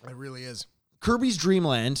something. It really is. Kirby's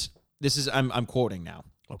Dreamland. This is I'm quoting now.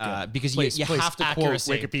 Okay. Because you have to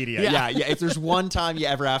accuracy. quote Wikipedia. Yeah. If there's one time you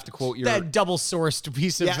ever have to quote your that double-sourced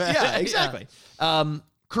piece of yeah, exactly.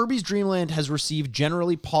 Kirby's Dreamland has received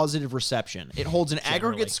generally positive reception. It holds an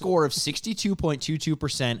aggregate score of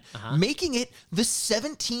 62.22%, making it the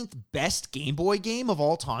 17th best Game Boy game of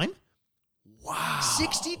all time. Wow.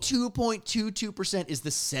 62.22% is the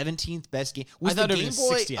 17th best game. Was I the thought Game it was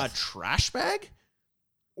Boy 60th. a trash bag?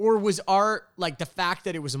 Or was the fact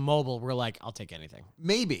that it was a mobile, we're like, I'll take anything.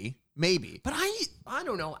 Maybe. But I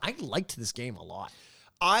don't know. I liked this game a lot.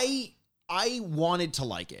 I wanted to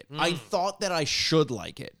like it. I thought that I should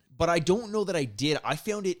like it, but I don't know that I did. I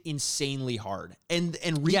found it insanely hard. And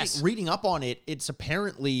reading up on it, it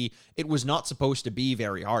was not supposed to be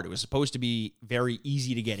very hard. It was supposed to be very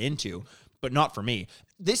easy to get into, but not for me.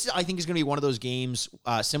 This, I think, is going to be one of those games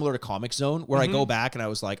similar to Comic Zone where I go back and I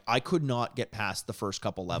was like, I could not get past the first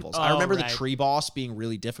couple levels. I remember the tree boss being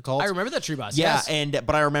really diffdifficult. I remember that tree boss. Yeah, yes.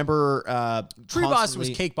 but I remember Tree boss was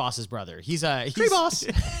Cake Boss's brother. He's tree boss.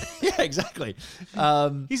 Yeah, exactly.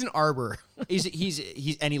 He's an arbor.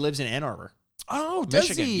 He's and he lives in Ann Arbor. Oh, does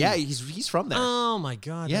Michigan. he? Yeah, he's from there. Oh my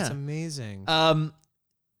God, that's amazing.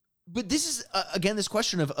 But this is, again, this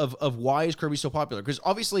question of why is Kirby so popular? Because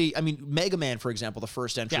obviously, I mean, Mega Man, for example, the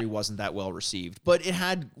first entry wasn't that well received, but it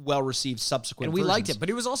had well received subsequent and we versions. liked it, but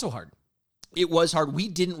it was also hard. It was hard. We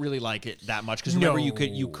didn't really like it that much because remember you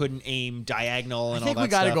couldn't aim diagonal and all that stuff. I think we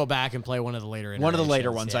got to go back and play one of the later iterations. One of the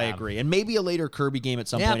later ones, I agree. And maybe a later Kirby game at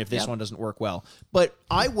some point if this one doesn't work well. But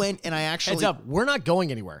I went and I actually... Heads up, we're not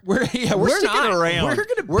going anywhere. We're sticking around.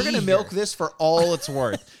 We're going to milk this for all it's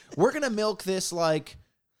worth. We're going to milk this like...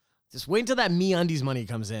 Just wait until that MeUndies money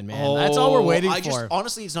comes in, man. That's all we're waiting for.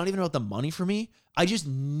 Honestly, it's not even about the money for me. I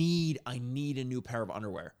need a new pair of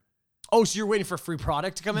underwear. Oh, so you're waiting for a free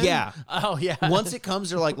product to come in? Yeah. Oh, yeah. Once it comes,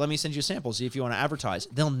 they're like, let me send you a sample, see if you want to advertise.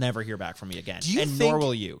 They'll never hear back from me again. Nor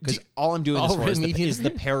will you. Because all I'm doing this for is the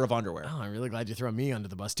pair of underwear. Oh, I'm really glad you threw me under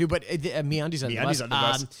the bus, too. But MeUndies under the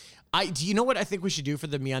bus. Do you know what I think we should do for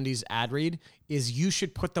the MeUndies ad read? Is you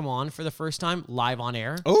should put them on for the first time live on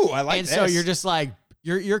air. Oh, I like this. And so you're just like,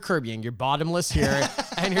 you're Kirbying. You're bottomless here.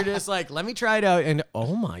 And you're just like, let me try it out. And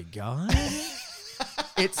oh, my God.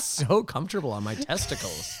 It's so comfortable on my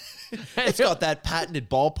testicles. It's got that patented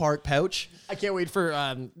ballpark pouch. I can't wait for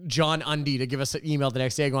John Undy to give us an email the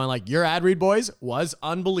next day going like, your ad read, boys, was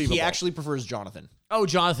unbelievable. He actually prefers Jonathan. Oh,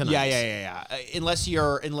 Jonathan. Yeah. Unless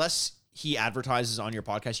he advertises on your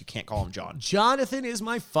podcast, you can't call him John. Jonathan is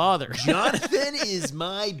my father. Jonathan is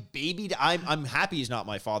my baby. I'm happy he's not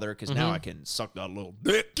my father because now I can suck that little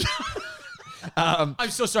dick. I'm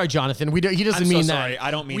so sorry, Jonathan. He doesn't mean that. Sorry.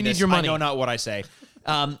 I don't mean we this. Need your money. I know not what I say.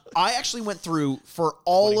 I actually went through for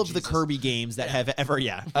all of the Kirby games that have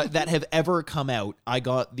ever come out. I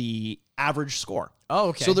got the average score. Oh,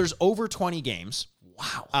 okay. So there's over 20 games.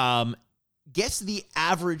 Wow. Guess the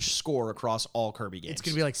average score across all Kirby games. It's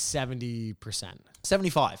gonna be like 70%.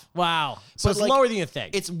 75. Wow. So it's like, lower than you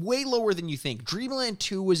think. It's way lower than you think. Dreamland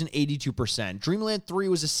 2 was an 82%. Dreamland 3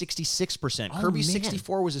 was a 66%. Kirby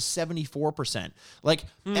 64 was a 74%. Like,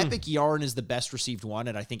 Epic Yarn is the best received one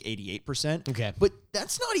at, I think, 88%. Okay. But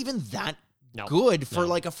that's not even that good for,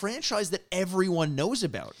 like, a franchise that everyone knows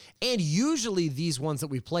about. And usually these ones that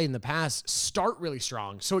we've played in the past start really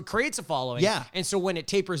strong. So it creates a following. Yeah. And so when it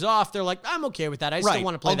tapers off, they're like, I'm okay with that. I still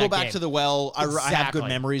want to play that game. I'll go back to the well. I have good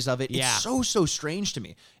memories of it. Yeah. It's so strange to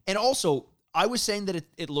me. And also, I was saying that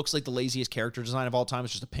it looks like the laziest character design of all time.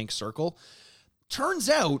 It's just a pink circle. Turns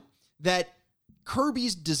out that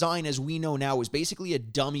Kirby's design, as we know now, is basically a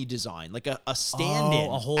dummy design, like a stand-in.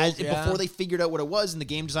 Before they figured out what it was, and the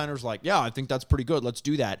game designer was like, yeah, I think that's pretty good. Let's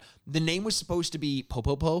do that. The name was supposed to be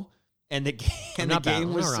Popopo, and the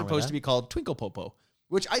game was supposed to be called Twinkle Popo,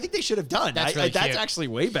 which I think they should have done. That's actually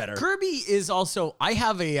way better. Kirby is also... I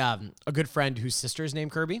have a good friend whose sister is named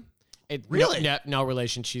Kirby. Really? No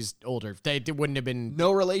relation. She's older. They wouldn't have been...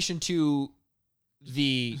 No relation to...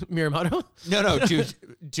 the Miyamoto? No,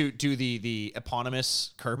 to the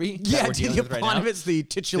eponymous Kirby. Yeah, to the eponymous, the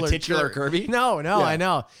titular Kirby. No, I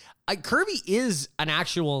know. Kirby is an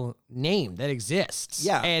actual name that exists.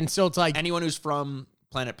 Yeah, and so it's like anyone who's from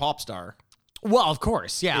Planet Popstar. Well, of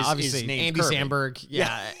course, yeah, obviously, Andy Kirby. Samberg.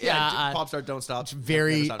 Yeah. Popstar Don't Stop. It's a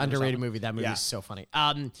very underrated movie. That movie is so funny.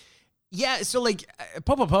 Yeah, so like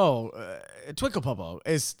Popopo, Twinkle Popo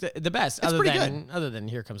is the best. It's pretty good. Other than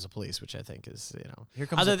Here Comes the Police, which I think is, Here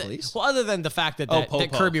Comes the Police? Well, other than the fact that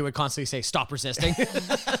Kirby would constantly say, stop resisting.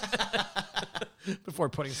 Before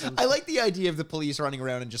putting some... I like the idea of the police running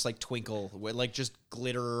around and just like twinkle, with like just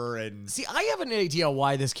glitter and... See, I have an idea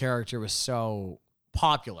why this character was so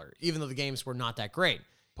popular, even though the games were not that great.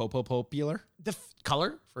 Popular? The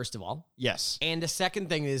color, first of all. Yes. And the second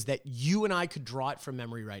thing is that you and I could draw it from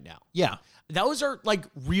memory right now. Yeah. Those are like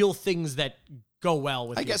real things that go well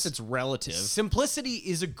with I guess it's relative. Simplicity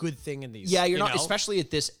is a good thing in these. Yeah, you're not, especially at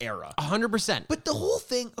this era. 100%. But the whole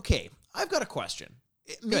thing, okay, I've got a question.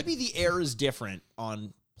 Maybe the air is different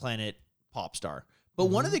on Planet Popstar, but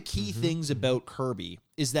one of the key things about Kirby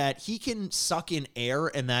is that he can suck in air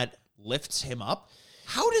and that lifts him up.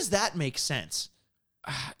 How does that make sense?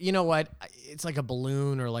 You know what? It's like a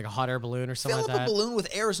balloon or like a hot air balloon or something like that. Fill up a balloon with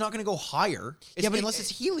air is not going to go higher unless it's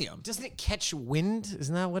helium. Doesn't it catch wind?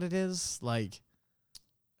 Isn't that what it is? Like...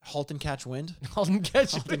 Halt and catch wind. Halt and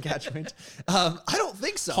catch wind. I don't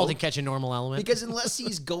think so. Halt and catch a normal element. Because unless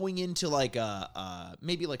he's going into like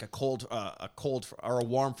maybe like a cold or a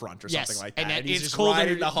warm front or something like that, and he's it's just cold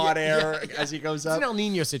riding the hot air as he goes up. It's an El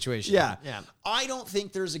Nino situation. Yeah. I don't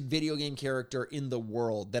think there's a video game character in the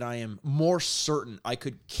world that I am more certain I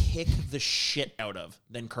could kick the shit out of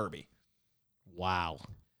than Kirby. Wow.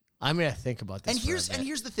 I'm going to think about this. And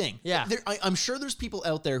here's the thing. Yeah. I'm sure there's people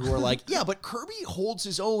out there who are like, yeah, but Kirby holds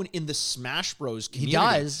his own in the Smash Bros. community.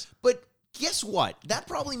 He does. But guess what? That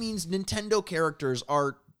probably means Nintendo characters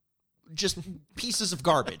are just pieces of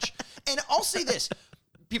garbage. And I'll say this.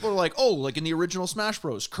 people are like, oh, like in the original Smash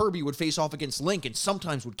Bros, Kirby would face off against Link and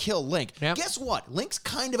sometimes would kill Link. Yep. Guess what? Link's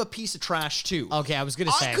kind of a piece of trash too. Okay, I was going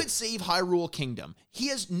to say. I could save Hyrule Kingdom. He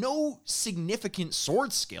has no significant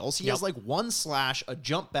sword skills. He has like one slash, a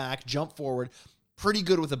jump back, jump forward, pretty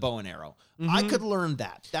good with a bow and arrow. I could learn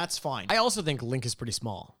that. That's fine. I also think Link is pretty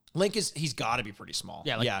small. He's got to be pretty small.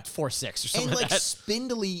 Yeah, like 4'6" or something and like that.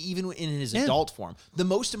 spindly even in his adult form. The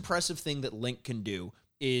most impressive thing that Link can do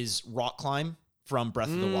is rock climb from Breath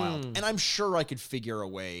of the Wild. And I'm sure I could figure a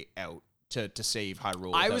way out to save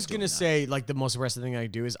Hyrule. I was going to say, like, the most impressive thing I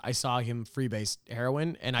could do is I saw him freebase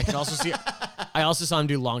heroin, and I could also see, I also saw him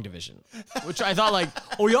do long division, which I thought, like,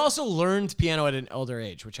 he also learned piano at an older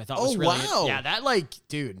age, which I thought was really, yeah, that, like,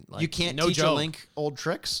 dude. Like, you can't no teach joke. a Link old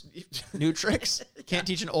tricks, new tricks. Can't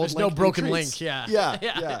teach an old There's Link no broken new Link, tricks.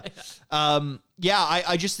 yeah.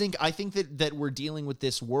 I just think that we're dealing with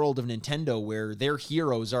this world of Nintendo where their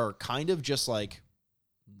heroes are kind of just like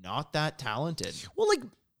not that talented. Well, like,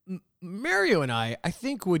 Mario and I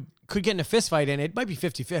think could get in a fist fight, and it might be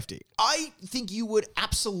 50-50. I think you would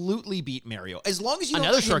absolutely beat Mario as long as you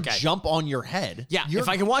Another don't let him short guy. jump on your head. Yeah, if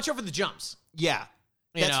I can watch over the jumps. Yeah,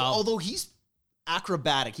 You know. although he's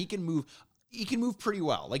acrobatic, he can move. He can move pretty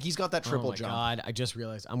well. Like he's got that triple jump. Oh my God, I just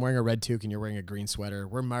realized I'm wearing a red toque and you're wearing a green sweater.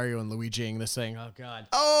 We're Mario and Luigiing this thing. Oh God.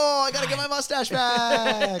 Oh, I gotta get my mustache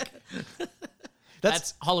back.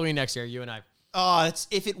 That's Halloween next year, you and I.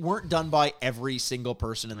 If it weren't done by every single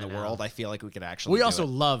person in the world, I feel like we could actually. We also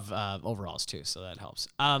love overalls too, so that helps.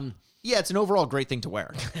 Yeah, it's an overall great thing to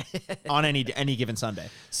wear on any given Sunday.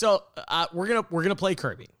 So we're gonna play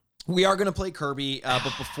Kirby. We are going to play Kirby,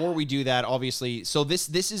 but before we do that, obviously, so this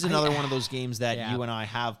is another one of those games that you and I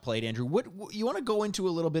have played, Andrew. What you want to go into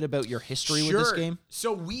a little bit about your history with this game?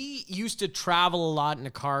 So we used to travel a lot in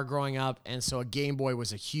a car growing up, and so a Game Boy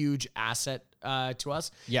was a huge asset to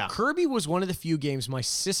us. Yeah. Kirby was one of the few games my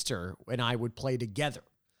sister and I would play together.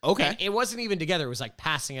 Okay. And it wasn't even together. It was like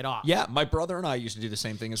passing it off. Yeah, my brother and I used to do the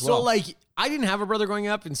same thing as well. So, like, I didn't have a brother growing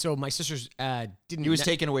up, and so my sister's didn't. He was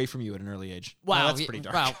taken away from you at an early age. Wow, No, that's pretty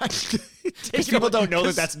dark. Wow. Because people don't know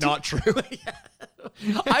that that's not true.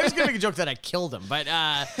 I was going to make a joke that I killed him, but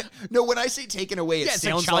No, when I say taken away, it it's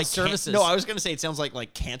like sounds child like services. No, I was going to say it sounds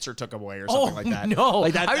like cancer took him away or something like that. No,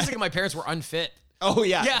 like that. I was thinking my parents were unfit. Oh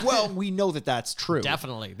yeah. Yeah. Well, we know that that's true.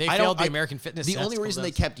 Definitely, they failed the American fitness. The test only reason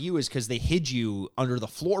they kept you is because they hid you under the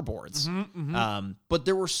floorboards. But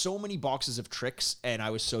there were so many boxes of tricks, and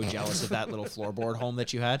I was so jealous of that little floorboard home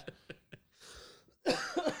that you had. I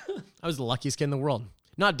was the luckiest kid in the world.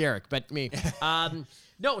 Not Derek, but me.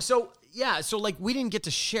 No, so like we didn't get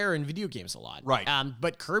to share in video games a lot. Right.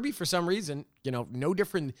 But Kirby, for some reason, no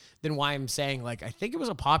different than why I'm saying, like, I think it was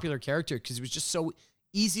a popular character because it was just so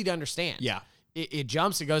easy to understand. Yeah. It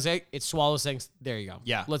jumps, it goes, it swallows things. There you go.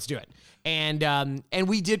 Yeah. Let's do it. And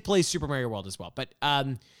we did play Super Mario World as well. But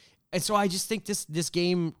and so I just think this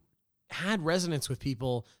game had resonance with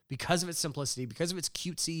people because of its simplicity, because of its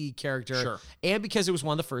cutesy character, Sure. and because it was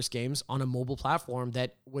one of the first games on a mobile platform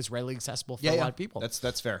that was readily accessible for a lot of people.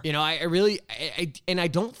 That's fair. I really I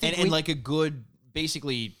don't think And like a good,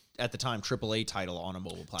 basically at the time, AAA title on a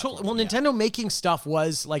mobile platform. Well, Nintendo making stuff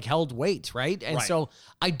was like held weight, right? And Right. so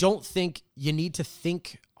I don't think you need to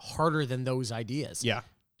think harder than those ideas. Yeah.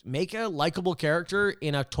 Make a likable character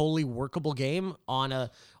in a totally workable game on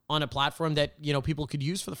a platform that people could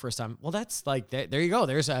use for the first time. Well, that's like there you go.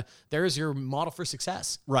 There's your model for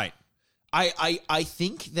success. Right. I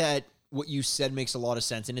think that what you said makes a lot of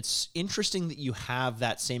sense. And it's interesting that you have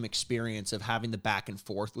that same experience of having the back and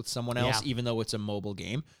forth with someone else, even though it's a mobile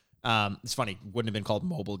game. It's funny, wouldn't have been called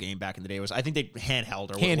mobile game back in the day. I think they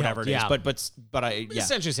handheld or whatever it is. yeah. But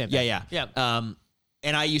Essentially the same thing. Yeah.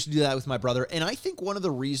 And I used to do that with my brother. And I think one of the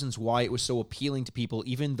reasons why it was so appealing to people,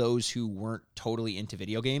 even those who weren't totally into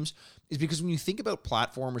video games, is because when you think about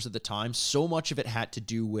platformers at the time, so much of it had to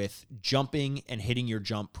do with jumping and hitting your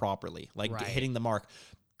jump properly, like Right. hitting the mark.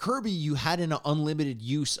 Kirby, you had an unlimited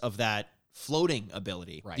use of that floating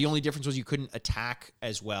ability. Right. The only difference was you couldn't attack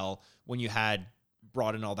as well when you had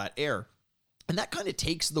brought in all that air. And that kind of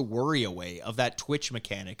takes the worry away of that twitch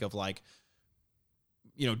mechanic of like,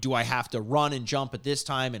 do I have to run and jump at this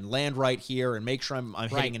time and land right here and make sure I'm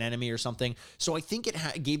hitting an enemy or something? So I think it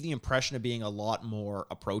gave the impression of being a lot more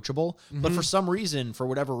approachable. But for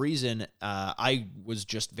whatever reason, I was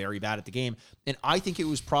just very bad at the game. And I think it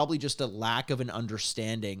was probably just a lack of an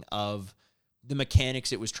understanding of the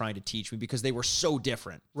mechanics it was trying to teach me because they were so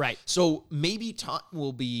different. Right. So maybe time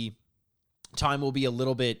will be a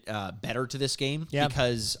little bit better to this game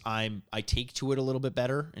because I take to it a little bit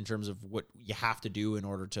better in terms of what you have to do in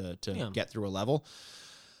order to get through a level.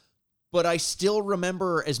 But I still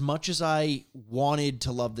remember, as much as I wanted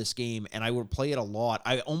to love this game and I would play it a lot,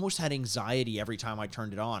 I almost had anxiety every time I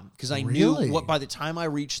turned it on because I Really? knew what by the time I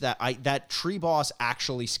reached that tree boss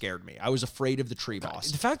actually scared me. I was afraid of the tree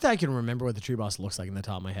boss. The fact that I can remember what the tree boss looks like in the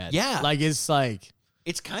top of my head. Yeah. Like, it's like...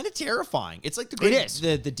 It's kind of terrifying. It's like the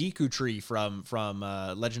Deku tree from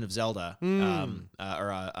Legend of Zelda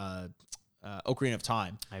Ocarina of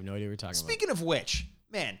Time. I have no idea what you're talking Speaking of which,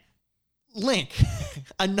 man, Link,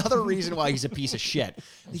 another reason why he's a piece of shit.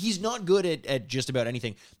 He's not good at just about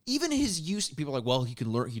anything. Even his use, people are like, well, he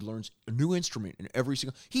learns a new instrument in every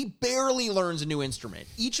single, he barely learns a new instrument.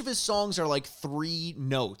 Each of his songs are like 3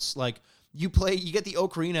 notes. Like you get the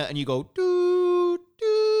ocarina and you go, doo,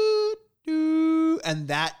 doo, doo, and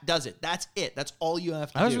that does it. That's it. That's all you have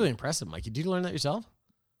to do. That was really impressive, Mikey. Did you learn that yourself?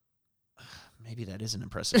 Maybe that is an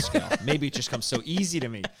impressive skill. Maybe it just comes so easy to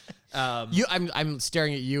me. I'm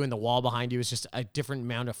staring at you, and the wall behind you is just a different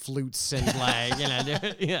amount of flutes and like,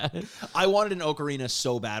 yeah. I wanted an ocarina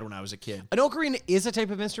so bad when I was a kid. An ocarina is a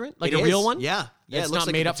type of instrument, like It a is. real one. Yeah. It's it looks not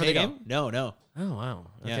like made a up for the potato. game? No. Oh wow.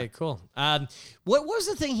 Okay, Yeah. cool. What was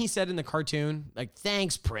the thing he said in the cartoon? Like,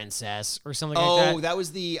 thanks, princess, or something like Oh, that. that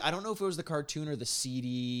was I don't know if it was the cartoon or the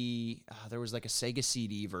CD. There was like a Sega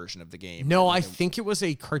CD version of the game. No, I think it was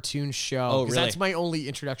a cartoon show. Oh, 'cause really? That's my only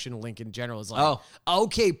introduction to Link in general. Is like,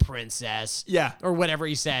 okay, princess. Yeah. Or whatever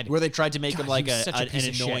he said. Where they tried to make him God, like he was such a an piece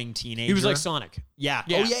of shit. annoying teenager. He was like Sonic. Yeah.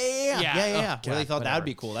 Yeah. Oh, yeah. Yeah. Oh, Where they God, thought that would whatever.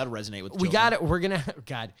 be cool. That would resonate with We children. got it. We're gonna.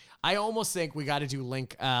 God, I almost think we got to do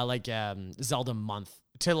Link, Zelda month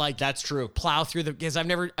to like That's true. plow through the because I've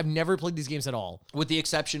never played these games at all. With the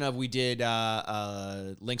exception of we did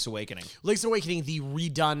Link's Awakening. Link's Awakening, the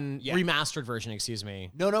redone, Yeah. remastered version. Excuse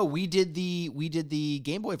me. No, we did the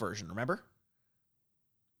Game Boy version. Remember?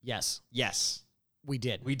 Yes, Yes, we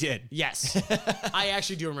did. we did. Yes, I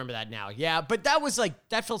actually do remember that now. Yeah, but that was like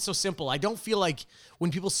that felt so simple. I don't feel like when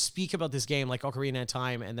people speak about this game, like Ocarina of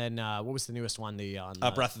Time, and then what was the newest one?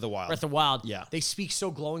 Breath of the Wild. Breath of the Wild. Yeah. they speak so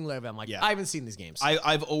glowingly of it. I'm like, Yeah. I haven't seen these games.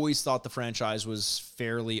 I've always thought the franchise was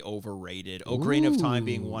fairly overrated. Ocarina of Time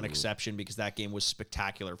being one exception because that game was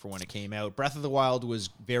spectacular for when it came out. Breath of the Wild was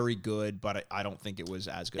very good, but I don't think it was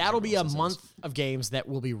as good. as That'll be a everyone else month of games that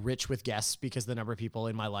will be rich with guests because the number of people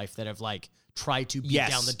in my life that have like tried to beat Yes,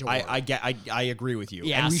 down the door. I agree with you.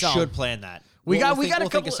 Yeah, and we so- should plan that. We got We'll a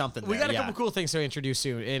think couple of something. We there, got a yeah. couple cool things to introduce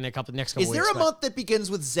soon in a couple next couple Is weeks. there a but- month that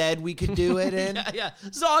begins with Z we could do it in? Yeah,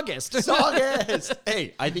 it's August. It's August.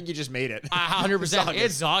 Hey, I think you just made it. 100%.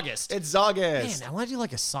 It's August. It's August. Man, I want to do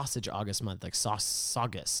like a sausage August month, like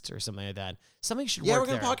August or something like that. Something should Yeah, work we're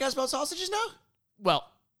gonna there. podcast about sausages now. Well,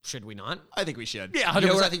 should we not? I think we should. Yeah, you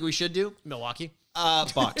know what 100%. I think we should do? Milwaukee.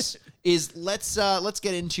 Bucks is let's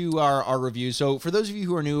get into our review. So for those of you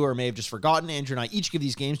who are new or may have just forgotten, Andrew and I each give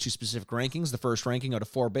these games 2 specific rankings. The first ranking out of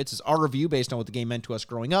 4 bits is our review based on what the game meant to us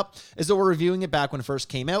growing up, as though we're reviewing it back when it first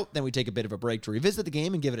came out. Then we take a bit of a break to revisit the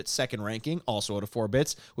game and give it its second ranking, also out of 4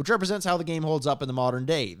 bits, which represents how the game holds up in the modern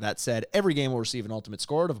day. That said, every game will receive an ultimate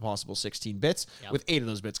score of a possible 16 bits, with 8 of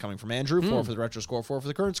those bits coming from Andrew, 4 for the retro score, 4 for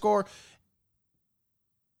the current score,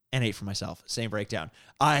 and 8 for myself. Same breakdown.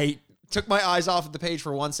 I took my eyes off of the page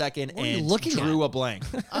for 1 second What are you and looking drew a blank.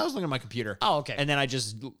 I was looking at my computer. Oh, okay. And then I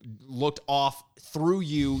just looked off through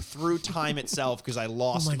time itself because I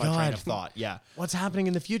lost Oh my my train God. of thought. Yeah. What's happening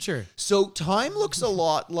in the future? So time looks a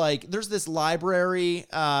lot like there's this library,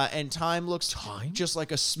 and time looks just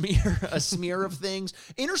like a smear of things.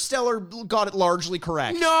 Interstellar got it largely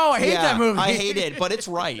correct. No, I hate that movie. I hate it, but it's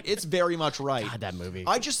right. It's very much right. God, that movie.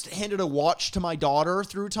 I just handed a watch to my daughter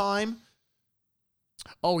through time.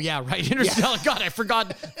 Oh, yeah, right. Interstellar. God, I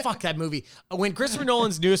forgot. Fuck that movie. When Christopher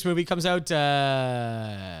Nolan's newest movie comes out,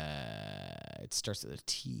 it starts with a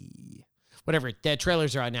T. Whatever. The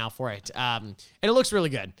trailers are out now for it. And it looks really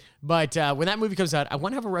good. But when that movie comes out, I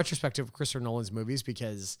want to have a retrospective of Christopher Nolan's movies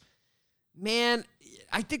because, man,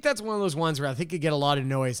 I think that's one of those ones where I think you get a lot of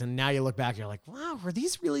noise. And now you look back and you're like, wow, were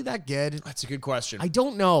these really that good? That's a good question. I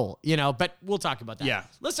don't know, but we'll talk about that. Yeah.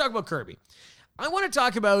 Let's talk about Kirby. I want to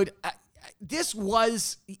talk about it's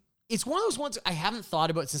one of those ones I haven't thought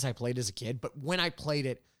about since I played as a kid, but when I played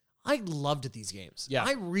it, I loved these games. Yeah.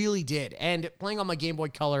 I really did. And playing on my Game Boy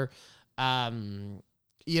Color, I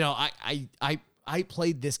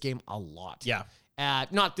played this game a lot. Yeah.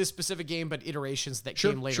 Not this specific game, but iterations that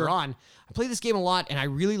Sure, came later sure. on. I played this game a lot, and I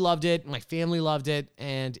really loved it. My family loved it,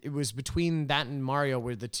 and it was between that and Mario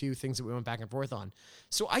were the 2 things that we went back and forth on.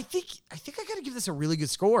 So I think I got to give this a really good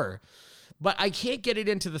score. but I can't get it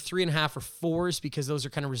into the 3.5 or 4s because those are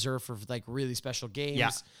kind of reserved for like really special games. Yeah.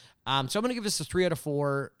 So I'm going to give this a 3 out of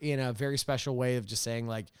 4 in a very special way of just saying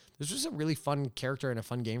like, this was a really fun character and a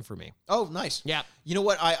fun game for me. Oh, nice. Yeah. You know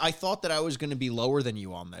what? I thought that I was going to be lower than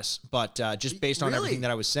you on this, but just based on everything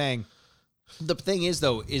that I was saying, the thing is,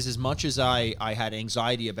 though, is as much as I had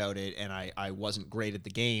anxiety about it and I wasn't great at the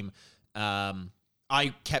game,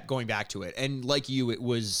 I kept going back to it. And like you, it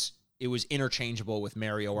was interchangeable with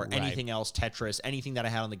Mario or anything else, Tetris, anything that I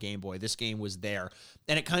had on the Game Boy. This game was there.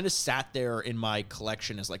 And it kind of sat there in my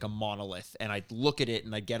collection as like a monolith. And I'd look at it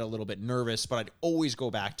and I'd get a little bit nervous, but I'd always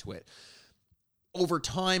go back to it. Over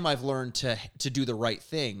time, I've learned to do the right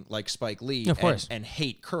thing, like Spike Lee, of course, and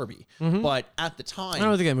hate Kirby. But at the time, I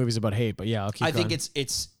don't think that movie's about hate, but yeah, I'll keep I going. think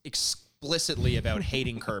it's explicitly about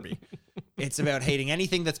hating Kirby. It's about hating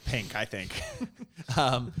anything that's pink, I think.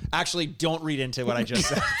 Actually, don't read into what I just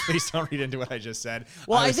said. Please don't read into what I just said.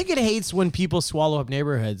 Well, I think it hates when people swallow up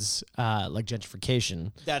neighborhoods, like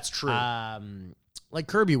gentrification. That's true. Like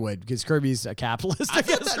Kirby would, because Kirby's a capitalist. I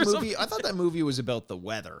thought that movie was about the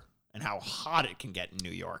weather and how hot it can get in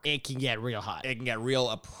New York. It can get real hot. It can get real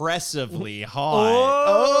oppressively hot.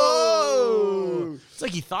 Oh! It's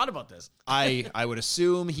like he thought about this. I would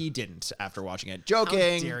assume he didn't after watching it.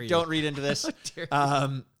 Joking. How dare you. Don't read into this.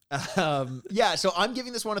 Yeah, so I'm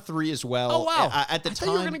giving this one a 3 as well. Oh, wow. At the I time, thought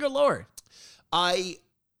you were going to go lower. I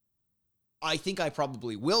think I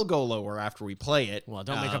probably will go lower after we play it. Well,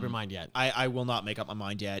 don't make up your mind yet. I will not make up my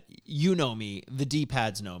mind yet. You know me. The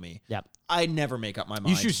D-pads know me. Yep. I never make up my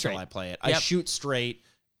mind shoot straight. until I play it. Yep. I shoot straight.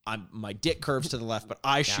 My dick curves to the left, but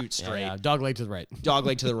I shoot straight. Yeah. Dog leg to the right. Dog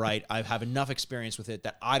leg to the right. I have enough experience with it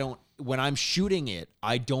that when I'm shooting it,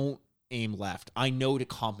 I don't aim left. I know to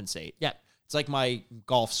compensate. Yeah. It's like my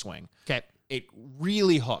golf swing. Okay. It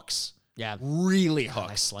really hooks. Yeah. Really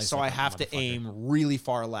hooks. So like I that have to aim really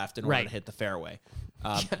far left in order to hit the fairway.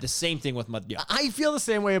 The same thing with my... Yeah. I feel the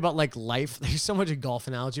same way about like life. There's so much a golf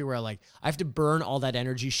analogy where like I have to burn all that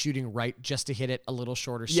energy shooting right just to hit it a little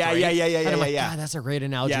shorter straight. Yeah. And I'm like, God, that's a great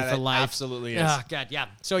analogy for life. Absolutely is. Oh, God, yeah.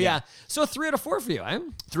 So so 3 out of 4 for you, eh?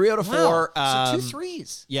 3 out of 4. Wow. So 2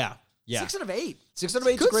 3s. Yeah. 6 out of 8. 6 out of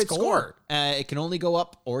 8 is a great score. It can only go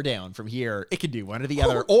up or down from here. It can do one or the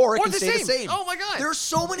other, or it can stay the same. Oh my God! There are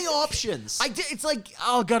so many options. It's like,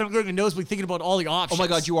 oh God, I'm going to nosebleed thinking about all the options. Oh my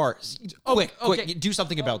God, you are. Quick, okay. do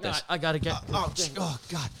something about this. I gotta get. Oh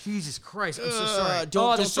God, Jesus Christ! I'm so sorry.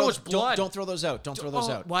 There's so much blood. Don't throw those out. Don't throw those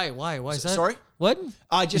out. Why is that? Sorry? What?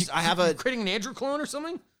 I have a creating an Andrew clone or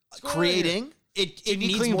something. Creating. It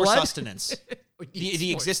needs clean more blood? sustenance.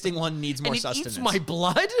 The existing one needs more sustenance. It eats my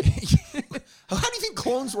blood? How do you think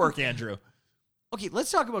clones work, Andrew? Okay, let's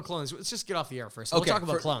talk about clones. Let's just get off the air first. We'll talk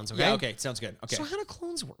about clones, okay? Yeah, okay, sounds good. Okay. So how do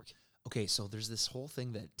clones work? Okay, so there's this whole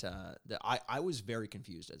thing that I was very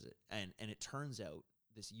confused as it, and it turns out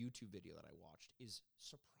this YouTube video that I watched is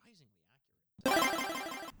surprisingly accurate.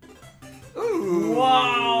 Ooh.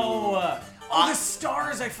 Wow. Oh, the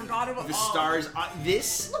stars, I forgot about. The stars,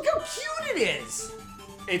 this... Look how cute it is.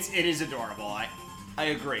 It is adorable. I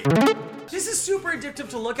agree. This is super addictive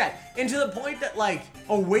to look at, and to the point that like,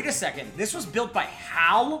 oh wait a second, this was built by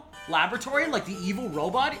HAL Laboratory, like the evil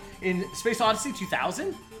robot in Space Odyssey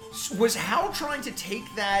 2000. Was HAL trying to take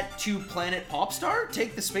that to Planet Popstar?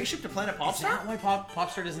 Take the spaceship to Planet Popstar? Is that why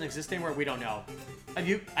Popstar doesn't exist anymore? We don't know. I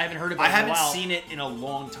haven't heard about it in a while. I haven't seen it in a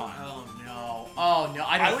long time. Oh no.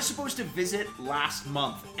 I was supposed to visit last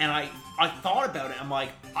month, and I thought about it. I'm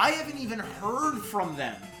like, I haven't even heard from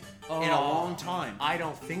them in a long time. I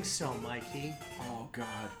don't think so, Mikey. Oh God.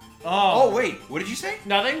 Oh wait, what did you say?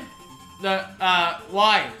 Nothing.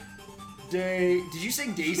 Why? Did you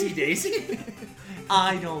say Daisy?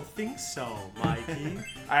 I don't think so, Mikey.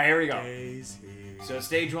 All right, here we go. Daisy. So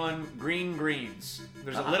stage 1, greens.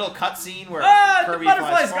 There's a little cutscene where Kirby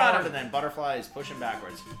butterflies flies got him. forward, and then Butterfly is pushing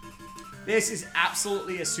backwards. This is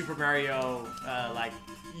absolutely a Super Mario,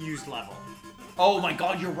 used level. Oh my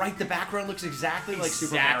God, you're right. The background looks exactly like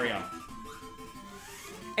Super Mario.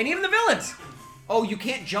 And even the villains. Oh, you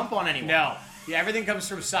can't jump on anyone. No. Yeah, everything comes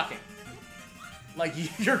from sucking. Like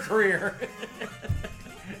your career.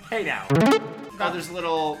 Hey now. God, there's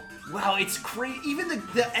little... Wow, it's crazy. Even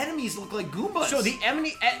the enemies look like Goombas. So the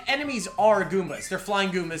enemies are Goombas. They're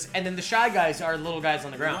flying Goombas. And then the Shy Guys are little guys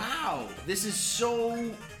on the ground. Wow. This is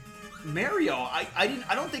so... Mario.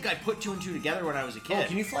 I don't think I put 2 and 2 together when I was a kid. Oh,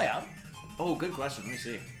 can you fly up? Oh, good question. Let me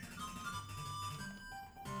see.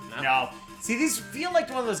 No. See, these feel like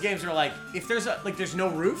one of those games where, like, if there's no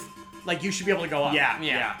roof, like, you should be able to go up.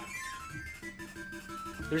 Yeah.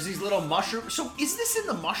 There's these little mushrooms. So, is this in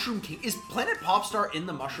the Mushroom Kingdom? Is Planet Popstar in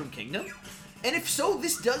the Mushroom Kingdom? And if so,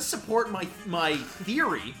 this does support my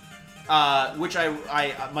theory which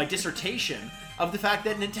my dissertation of the fact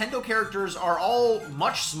that Nintendo characters are all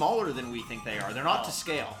much smaller than we think they are. They're not to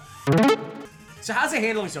scale. So how's it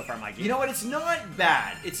handling so far, Mikey? You know what? It's not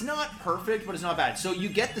bad. It's not perfect, but it's not bad. So you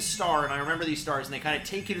get the star, and I remember these stars, and they kind of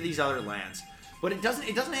take you to these other lands. But it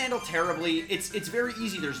doesn't handle terribly. It's very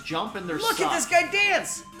easy. There's jump and there's Look at this guy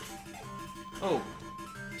dance! Oh.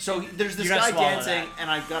 So there's this guy dancing, and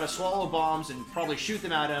I've got to swallow bombs and probably shoot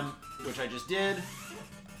them at him, which I just did.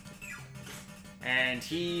 And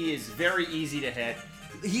he is very easy to hit.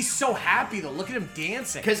 He's so happy, though. Look at him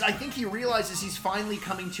dancing. Because I think he realizes he's finally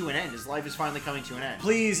coming to an end. His life is finally coming to an end.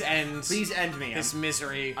 Please end. Please end me. This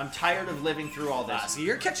misery. I'm tired of living through all this. So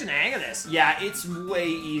you're catching the hang of this. Yeah, it's way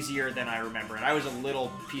easier than I remember it. I was a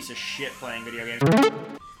little piece of shit playing video games.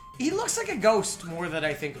 He looks like a ghost more than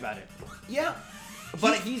I think about it. Yeah.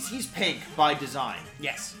 But he's pink by design.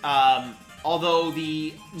 Yes. Although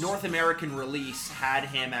the North American release had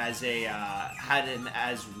him as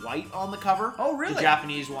white on the cover. Oh, really? The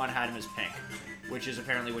Japanese one had him as pink, which is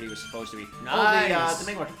apparently what he was supposed to be. Nice. Oh,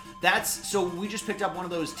 the Mega. So we just picked up one of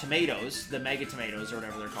those tomatoes, the Mega Tomatoes or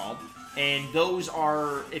whatever they're called, and those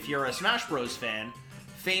are, if you're a Smash Bros. Fan,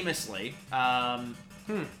 famously,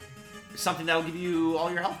 something that'll give you all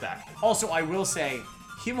your health back. Also, I will say,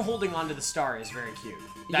 him holding onto the star is very cute.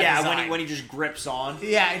 Yeah, when he just grips on.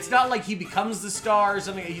 Yeah, it's not like he becomes the star or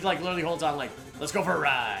something. He like literally holds on like, let's go for a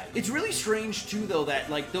ride. It's really strange too, though, that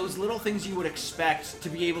like those little things you would expect to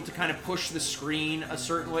be able to kind of push the screen a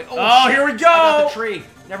certain way. Oh, shit, here we go! I got the tree.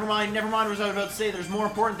 Never mind what I was about to say. There's more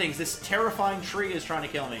important things. This terrifying tree is trying to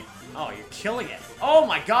kill me. Oh, you're killing it. Oh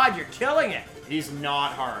my god, you're killing it. He's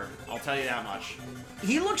not hard. I'll tell you that much.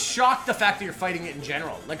 He looks shocked the fact that you're fighting it in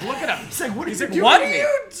general. Like, look at him. He's like, what are you like, doing? what are you?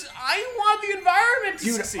 I want the environment to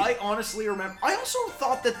Dude, succeed. I honestly remember. I also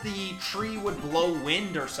thought that the tree would blow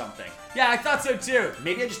wind or something. Yeah, I thought so too.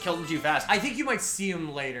 Maybe I just killed him too fast. I think you might see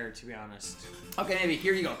him later, to be honest. Okay, maybe.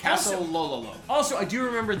 Here you go. Castle Lololo. Also, I do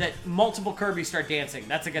remember that multiple Kirby start dancing.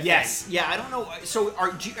 That's a good thing. Yes. Yeah, I don't know. So,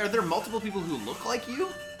 are there multiple people who look like you?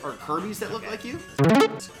 Or Kirbys that look like you?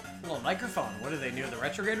 A little microphone. What, do they knew the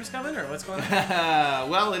retrograde was coming, or what's going on?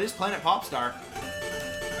 Well, it is Planet Popstar.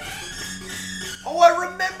 Oh, I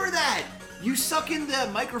remember that! You suck in the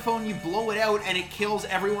microphone, you blow it out, and it kills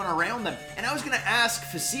everyone around them. And I was going to ask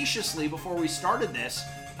facetiously before we started this,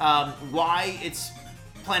 why it's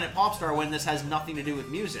Planet Popstar when this has nothing to do with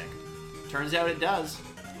music. Turns out it does.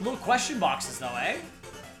 Little question boxes, though, eh?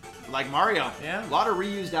 Like Mario. Yeah. A lot of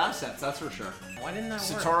reused assets, that's for sure. Why didn't that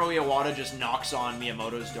work? Satoru Iwata just knocks on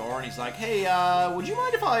Miyamoto's door and he's like, hey, would you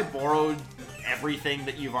mind if I borrowed everything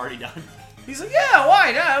that you've already done? He's like, yeah,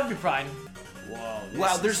 why? That would be fine. Whoa.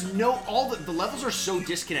 Wow, there's no, the levels are so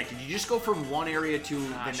disconnected. You just go from one area to the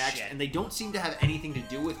next, shit. and they don't seem to have anything to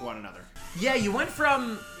do with one another. Yeah, you went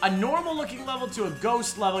from a normal looking level to a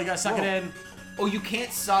ghost level. You gotta suck it in. Oh, you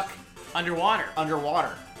can't suck Underwater.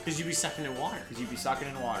 underwater. Because you'd be sucking in water. Because you'd be sucking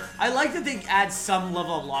in water. I like that they add some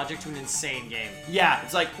level of logic to an insane game. Yeah,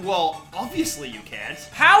 it's like, well, obviously you can't.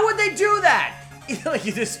 How would they do that? Like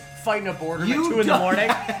you just fighting a boredom at 2 in the morning.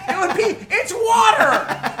 It would be, it's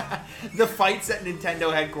water! The fights at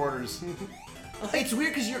Nintendo headquarters. It's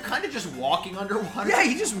weird because you're kind of just walking underwater. Yeah,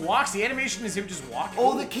 he just walks. The animation is him just walking.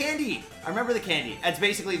 Oh, the candy. I remember the candy. That's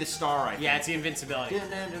basically the star, I think. Yeah, it's the invincibility.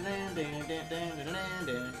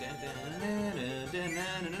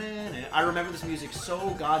 I remember this music so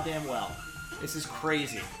goddamn well. This is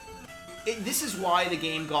crazy. This is why the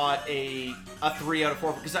game got a 3 out of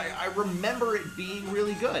 4, because I remember it being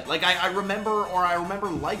really good. Like, I remember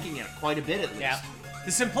liking it quite a bit at least. Yeah.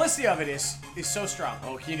 The simplicity of it is so strong.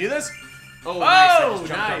 Oh, can you do this? Oh, nice. I just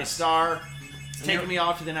jumped nice. on a star. It's taking me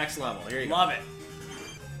off to the next level. Here you go. Love it.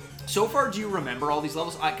 So far, do you remember all these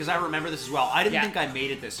levels? Because I remember this as well. I didn't think I made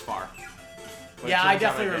it this far. But Yeah, I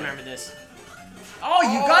definitely remember this. Oh,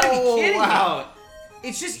 you gotta be kidding me.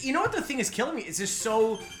 It's just, you know what the thing is killing me? It's just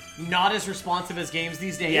so not as responsive as games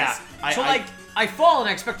these days. Yeah. I fall and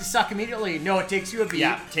I expect to suck immediately. No, it takes you a beat.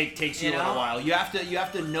 Yeah, takes you a little while. You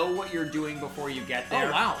have to know what you're doing before you get there.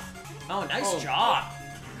 Oh, wow. Oh, nice job.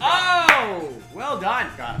 Oh, well done.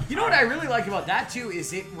 Got it. You know what I really like about that, too,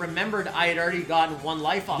 is it remembered I had already gotten 1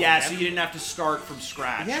 life off Yeah, of so it. you didn't have to start from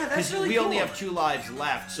scratch. Yeah, that's really we cool. only have 2 lives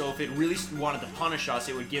left, so if it really wanted to punish us,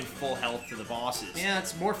 it would give full health to the bosses. Yeah,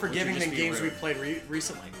 it's more forgiving just than be games rude. we played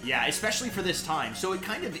recently. Yeah, especially for this time. So it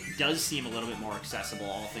kind of does seem a little bit more accessible,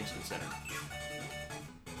 all things considered.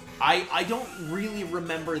 I don't really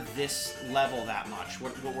remember this level that much,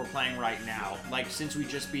 what we're playing right now. Like, since we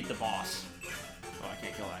just beat the boss. Oh, I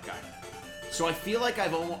can't kill that guy. So I feel like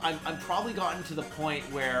I'm probably gotten to the point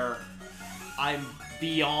where I'm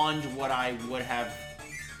beyond what I would have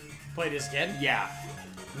Played as a kid? Yeah.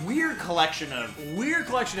 Weird collection of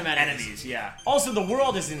enemies. Yeah. Also, the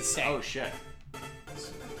world is insane. Oh shit.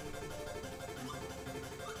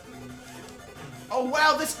 Oh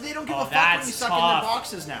wow, they don't give a fuck when you suck in their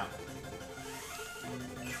boxes now.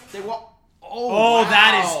 They walk. Oh, wow.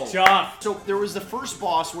 That is tough. So there was the first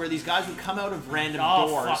boss where these guys would come out of random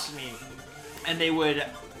doors. Fuck me. And they would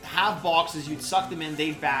have boxes, you'd suck them in,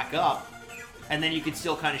 they'd back up, and then you could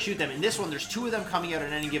still kind of shoot them. In this one, there's 2 of them coming out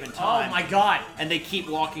at any given time. Oh my god. And they keep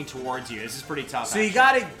walking towards you. This is pretty tough. So you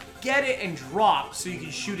gotta get it and drop so you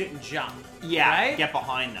can shoot it and jump. Yeah, right? Get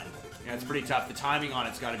behind them. Yeah, it's pretty tough. The timing on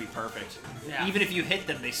it's got to be perfect. Yeah. Even if you hit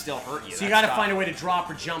them, they still hurt you. So you got to find a way to drop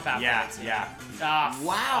or jump after. Yeah.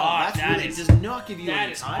 Wow, it does not give you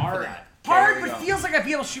any time for that. Hard, but it feels like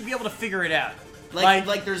should be able to figure it out.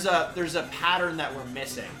 Like there's a pattern that we're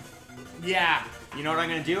missing. Yeah. You know what I'm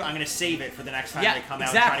gonna do? I'm gonna save it for the next time they come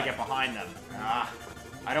out and try to get behind them.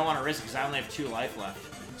 I don't want to risk it because I only have 2 life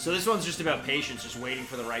left. So this one's just about patience, just waiting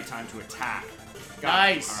for the right time to attack.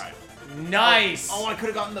 Nice. All right. Nice. Oh, I could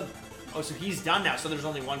have gotten the. Oh, so he's done now. So there's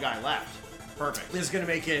only 1 guy left. Perfect. This is gonna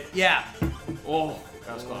make it. Yeah. Oh,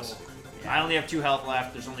 that was close. Yeah. I only have 2 health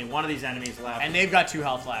left. There's only 1 of these enemies left. And they've got 2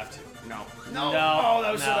 health left. No. Oh,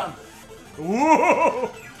 that was so dumb.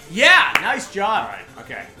 Whoa. Yeah. Nice job. All right.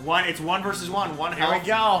 Okay. It's 1 versus 1. 1 health. Here we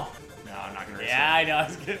go. No, I'm not gonna risk it. Yeah, I know.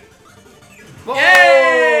 It's good. Boom!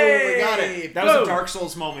 Yay! We got it. That was a Dark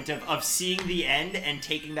Souls moment of seeing the end and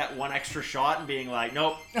taking that 1 extra shot and being like,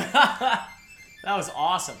 nope. That was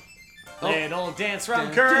awesome. Little dance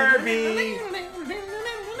from Kirby.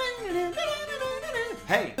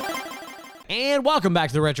 Hey. And welcome back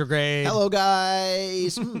to the Retrograde. Hello,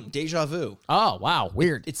 guys. Deja vu. Oh, wow.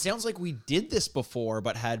 Weird. It sounds like we did this before,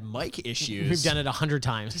 but had mic issues. We've done it 100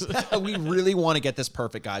 times. We really want to get this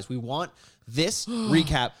perfect, guys. We want this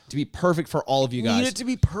recap to be perfect for all of you guys. Need it to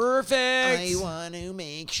be perfect. I want to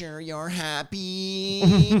make sure you're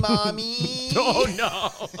happy, mommy. Oh,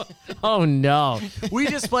 no. Oh, no. We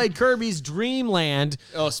just played Kirby's Dream Land.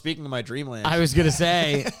 Oh, speaking of my Dreamland. I was going to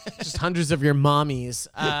say, just hundreds of your mommies.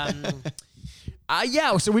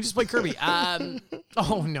 Yeah, so we just played Kirby.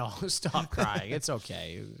 Oh, no. Stop crying. It's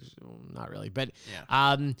okay. Not really. But,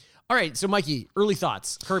 all right. So, Mikey, early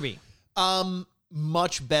thoughts. Kirby.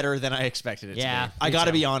 Much better than I expected it to be. I got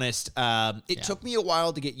to be honest. It took me a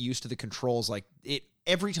while to get used to the controls. Like,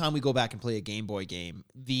 every time we go back and play a Game Boy game,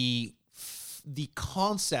 the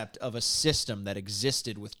concept of a system that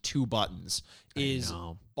existed with 2 buttons is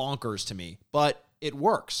bonkers to me. But it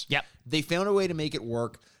works. Yep. They found a way to make it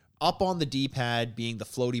work. Up on the D-pad being the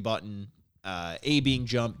floaty button, A being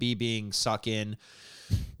jump, B being suck in.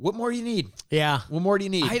 What more do you need? Yeah. What more do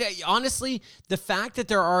you need? Honestly, the fact that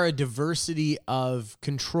there are a diversity of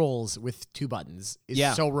controls with 2 buttons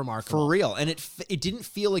is so remarkable. For real. And it didn't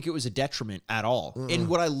feel like it was a detriment at all. And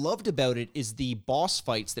what I loved about it is the boss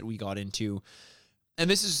fights that we got into. And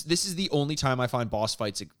this is the only time I find boss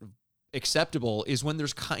fights acceptable is when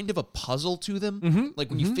there's kind of a puzzle to them.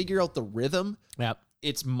 Like when you figure out the rhythm. Yep.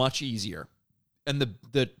 It's much easier. And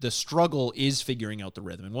the struggle is figuring out the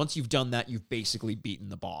rhythm. And once you've done that, you've basically beaten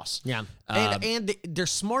the boss. Yeah. And they're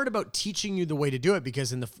smart about teaching you the way to do it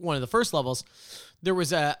because in one of the first levels, there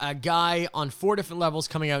was a guy on 4 different levels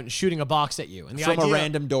coming out and shooting a box at you. And From a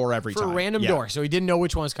random door every time. For a random door. So he didn't know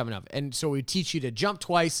which one was coming up. And so we teach you to jump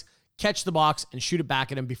twice, catch the box, and shoot it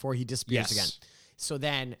back at him before he disappears again. So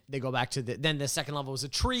then they go back to then the second level was a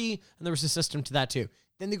tree, and there was a system to that too.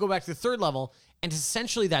 Then they go back to the third level, and it's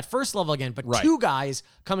essentially that first level again, but 2 guys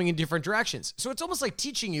coming in different directions. So it's almost like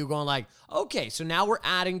teaching you, going like, okay, so now we're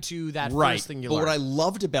adding to that first thing you learned. But what I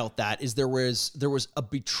loved about that is there was a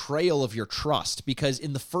betrayal of your trust, because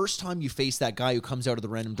in the first time you face that guy who comes out of the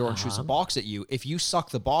random door and shoots a box at you, if you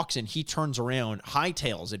suck the box in, he turns around,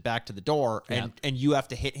 hightails it back to the door, and you have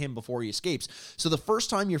to hit him before he escapes. So the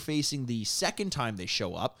first time you're facing, the second time they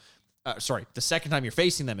show up, the second time you're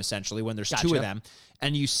facing them, essentially, when there's 2 of them,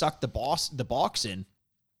 and you suck the box in,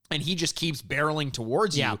 and he just keeps barreling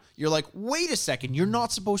towards you, you're like, wait a second, you're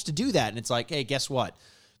not supposed to do that. And it's like, hey, guess what?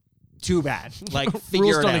 Too bad. Like, figure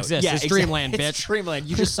Rules it don't out. exist. It's Dreamland, bitch. It's Dreamland.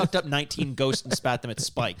 You just sucked up 19 ghosts and spat them at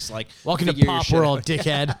spikes. Like, welcome to Pop World,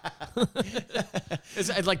 dickhead.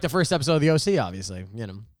 It's like the first episode of the OC, obviously. You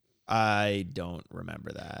know. I don't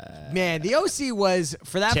remember that. Man, the OC was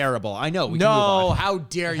for that terrible. I know. How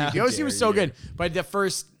dare you? The OC was so good, but the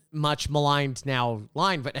first much maligned now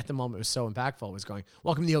line, but at the moment it was so impactful. It was going,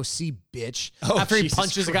 "Welcome to the OC, bitch." After he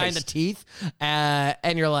punches a guy in the teeth,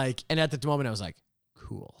 and you're like, and at the moment I was like,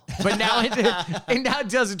 cool. But now in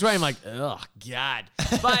 2020, I'm like, oh God.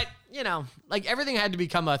 But you know, like everything had to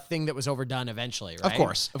become a thing that was overdone eventually, right? Of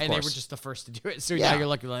course. They were just the first to do it. So Yeah. now you're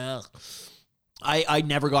looking like, ugh. I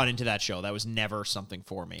never got into that show. That was never something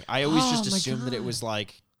for me. I always just my assumed that it God. was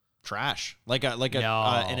like trash, like No.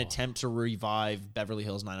 an attempt to revive Beverly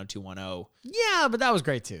Hills 90210. Yeah, but that was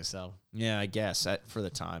great too. So Yeah, I guess for the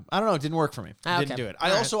time. I don't know. It didn't work for me. Ah, Didn't okay. do it. All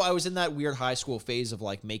right. I was in that weird high school phase of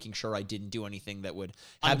like making sure I didn't do anything that would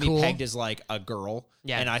have Uncool. me pegged as like a girl.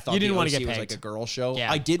 Yeah, and I thought you didn't the want to OC get was pegged. like a girl show.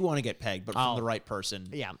 Yeah. I did want to get pegged, but Oh. from the right person.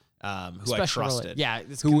 yeah, Who I Special trusted. yeah,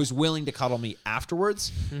 it's who was willing to cuddle me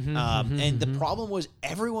afterwards. Mm-hmm, And the problem was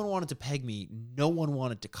everyone wanted to peg me. No one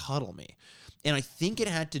wanted to cuddle me. And I think it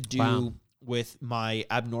had to do Wow. with my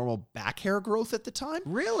abnormal back hair growth at the time.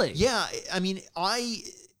 really. Yeah. I mean, I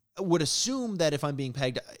would assume that if I'm being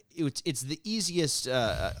pegged, it's the easiest,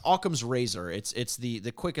 Occam's razor. It's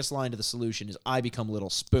the quickest line to the solution is I become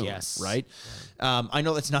little spoon, Yes. right? I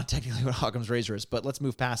know that's not technically what Occam's razor is, but let's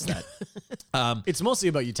move past that. It's mostly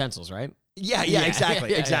about utensils, right? Yeah, Yeah,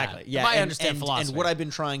 exactly, yeah, exactly. yeah. Yeah, I understand and philosophy. what I've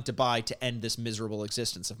been trying to buy to end this miserable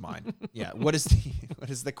existence of mine. Yeah, what is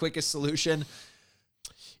the quickest solution?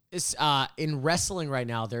 It's in wrestling right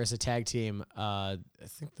now. There's a tag team. I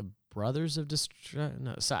think the Brothers of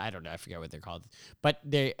No, so I don't know. I forget what they're called. But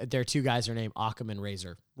their two guys are named Occam and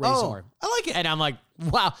Razor. Oh, I like it. And I'm like,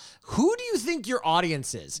 wow. Who do you think your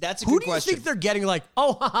audience is? That's a who good do you question. think they're getting? Like,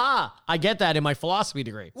 oh, haha. I get that in my philosophy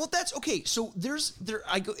degree. Well, that's okay. So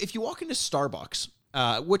I go if you walk into Starbucks,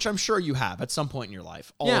 which I'm sure you have at some point in your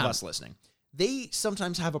life, all of Yeah. us listening. They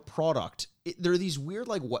sometimes have a product. There are these weird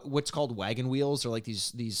like what's called wagon wheels. They're like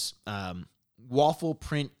these waffle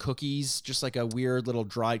print cookies, just like a weird little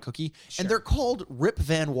dried cookie, and they're called Rip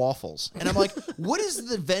Van Waffles. And I'm like, what is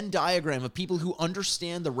the Venn diagram of people who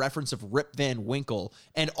understand the reference of Rip Van Winkle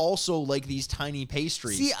and also like these tiny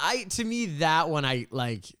pastries? See, to me that one I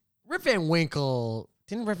like. Rip Van Winkle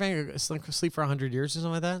didn't Rip Van Winkle sleep for 100 years or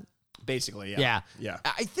something like that? Basically, Yeah. yeah.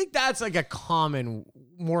 I think that's like a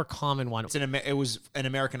more common one. It was an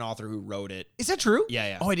American author who wrote it. Is that true? Yeah,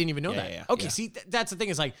 yeah. Oh, I didn't even know Yeah, that. yeah, Okay, yeah. see, that's the thing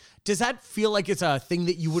is like, does that feel like it's a thing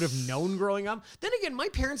that you would have known growing up? Then again, my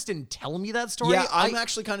parents didn't tell me that story. Yeah, I'm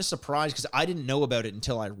actually kind of surprised because I didn't know about it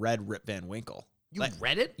until I read Rip Van Winkle. You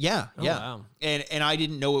read it? Yeah, Oh, yeah. wow. And I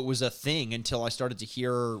didn't know it was a thing until I started to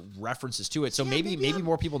hear references to it. So maybe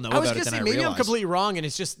more people know I was about gonna it than say I maybe realized. I'm completely wrong, and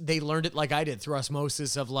it's just they learned it like I did through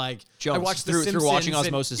osmosis of like Jones, I watched through watching Simpsons and-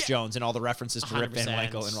 Osmosis Jones and all the references to Rip Van 100%.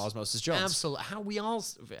 Winkle and Osmosis Jones. Absolutely.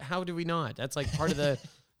 How do we not? That's like part of the.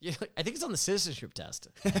 Yeah, I think it's on the citizenship test.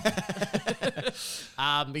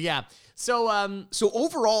 But yeah. So So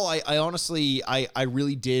overall, I honestly I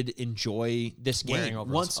really did enjoy this game. Wearing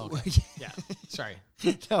overalls. Once, Okay. Yeah. Sorry.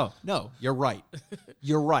 no, you're right.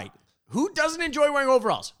 You're right. Who doesn't enjoy wearing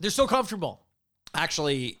overalls? They're so comfortable.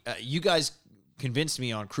 Actually, you guys convinced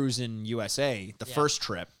me on Cruisin' USA, the first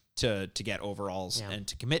trip, to get overalls and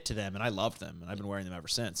to commit to them, and I loved them, and I've been wearing them ever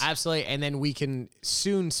since. Absolutely. And then we can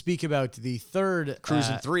soon speak about the third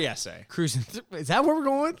Cruisin' 3 essay. Is that where we're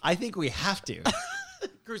going with? I think we have to.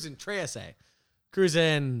 Cruisin' Trey essay.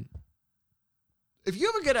 Cruisin'. If you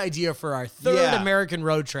have a good idea for our third Yeah. American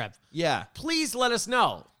road trip, Yeah. please let us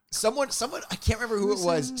know. Someone, I can't remember who it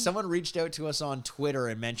was. Someone reached out to us on Twitter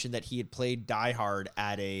and mentioned that he had played Die Hard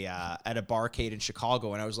at a barcade in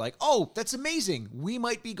Chicago, and I was like, "Oh, that's amazing! We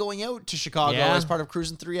might be going out to Chicago Yeah. as part of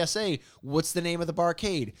Cruisin' 3 SA. What's the name of the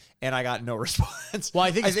barcade?" And I got no response. Well,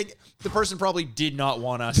 I think the person probably did not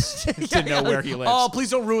want us to know where he lives. Oh, please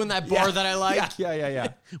don't ruin that bar Yeah. that I like. Yeah.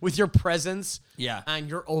 With your presence. Yeah. And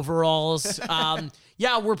your overalls.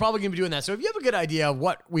 Yeah, we're probably going to be doing that. So if you have a good idea of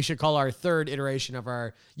what we should call our third iteration of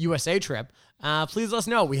our USA trip, please let us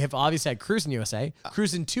know. We have obviously had Cruisin' USA,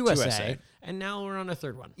 Cruisin' 2 SA, 2SA. and now we're on a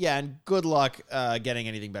third one. Yeah, and good luck getting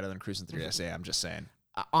anything better than Cruisin' 3 SA. I'm just saying.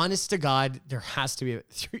 Honest to God, there has to be a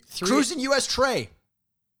three. Cruisin' US Trey.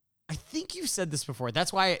 I think you said this before.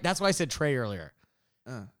 That's why I said Trey earlier.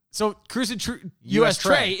 So Cruisin' US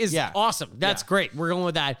Trey Trey. is Yeah. awesome. That's Yeah. great. We're going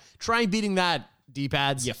with that. Try beating that,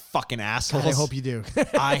 D-pads. You fucking assholes. I hope you do.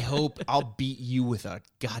 I hope I'll beat you with a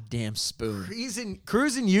goddamn spoon.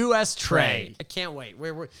 Cruisin' US Trey. I can't wait.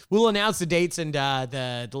 We'll announce the dates and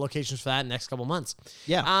the locations for that in the next couple months.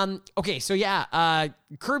 Yeah. Okay. So yeah.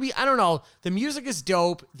 Kirby. I don't know. The music is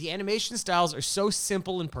dope. The animation styles are so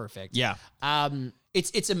simple and perfect. Yeah.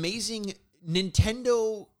 It's amazing.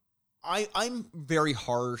 Nintendo. I'm very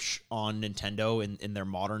harsh on Nintendo in their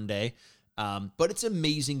modern day. But it's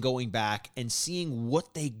amazing going back and seeing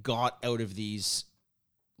what they got out of these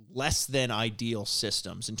less than ideal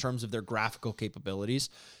systems in terms of their graphical capabilities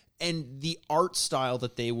and the art style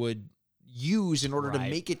that they would use in order to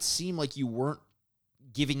make it seem like you weren't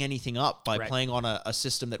giving anything up by playing on a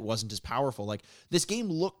system that wasn't as powerful. Like, this game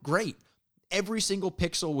looked great. Every single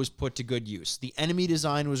pixel was put to good use. The enemy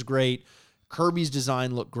design was great. Kirby's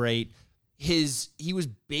design looked great. He was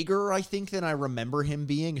bigger, I think, than I remember him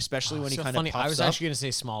being, especially when he kind of puffs up. I was actually going to say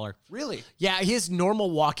smaller. Really? Yeah, his normal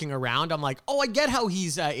walking around, I'm like, oh, I get how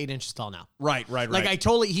he's 8 inches tall now. Right. Like,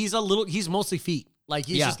 he's mostly feet. Like,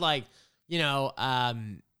 he's just like,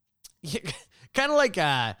 kind of like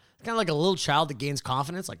a little child that gains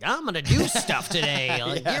confidence. Like, I'm going to do stuff today.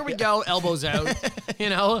 Like, here we go, elbows out,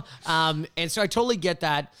 And so I totally get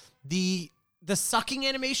that. The sucking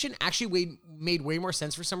animation actually made way more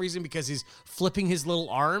sense for some reason because he's flipping his little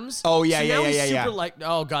arms. Oh, yeah, so yeah, now yeah, he's yeah, super yeah. like,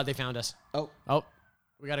 oh, God, they found us. Oh,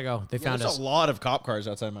 we got to go. They found there's us. a lot of cop cars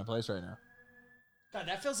outside my place right now. God,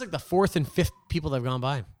 that feels like the 4th and 5th people that have gone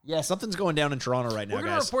by. Yeah, something's going down in Toronto right now, We're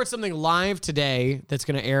going to guys. report something live today that's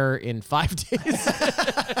going to air in 5 days.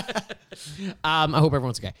 I hope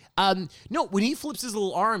everyone's okay. No, when he flips his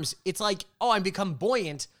little arms, it's like, oh, I'm become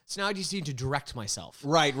buoyant, so now I just need to direct myself.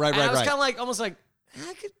 Right. And I was kind of like, almost like,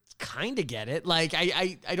 I could kind of get it. Like,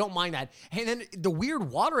 I don't mind that. And then the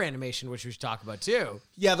weird water animation, which we should talk about too.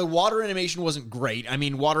 Yeah, the water animation wasn't great. I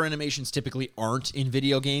mean, water animations typically aren't in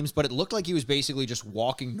video games, but it looked like he was basically just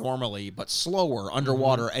walking normally, but slower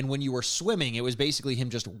underwater. And when you were swimming, it was basically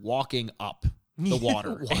him just walking up the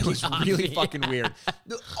water. It was really fucking weird.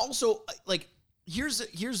 Also, like,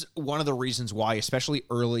 here's one of the reasons why, especially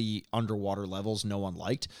early underwater levels, no one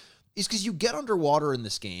liked, is because you get underwater in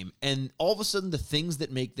this game, and all of a sudden the things that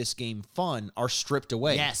make this game fun are stripped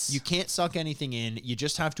away. Yes. You can't suck anything in. You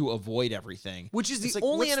just have to avoid everything. Which is It's the like,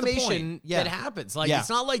 only what's the animation point? Yeah. that happens. Like, Yeah. it's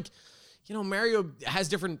not like, Mario has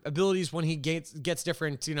different abilities when he gets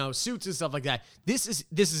different, suits and stuff like that. This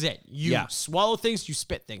is it. You swallow things, you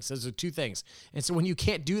spit things. Those are 2 things. And so when you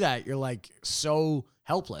can't do that, you're like so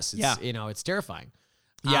helpless. It's, it's terrifying.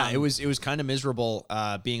 Yeah, it was kind of miserable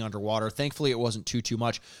being underwater. Thankfully, it wasn't too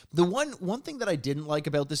much. The one thing that I didn't like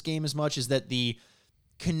about this game as much is that the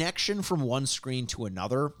connection from one screen to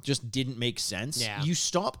another just didn't make sense. Yeah. You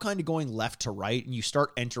stop kind of going left to right, and you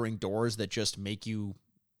start entering doors that just make you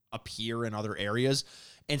appear in other areas.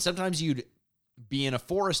 And sometimes you'd be in a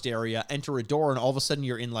forest area, enter a door, and all of a sudden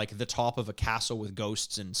you're in like the top of a castle with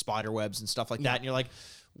ghosts and spider webs and stuff like that. And you're like,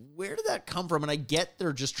 where did that come from? And I get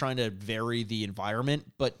they're just trying to vary the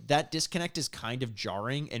environment, but that disconnect is kind of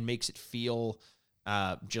jarring and makes it feel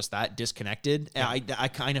just that disconnected. Yeah. I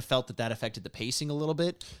kind of felt that affected the pacing a little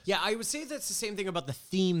bit. Yeah, I would say that's the same thing about the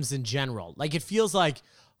themes in general. Like, it feels like,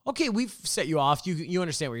 okay, we've set you off. You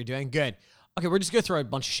understand what you're doing. Good. Okay, we're just going to throw a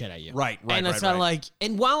bunch of shit at you. Right. And it's kind of like,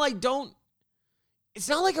 and while I don't, it's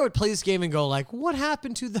not like I would play this game and go like, what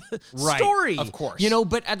happened to the story? Of course.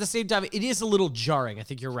 But at the same time, it is a little jarring. I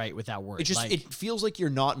think you're right with that word. It feels like you're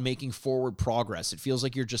not making forward progress. It feels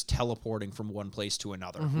like you're just teleporting from one place to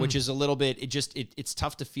another, which is a little bit, it's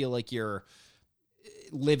tough to feel like you're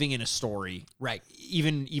living in a story. Right.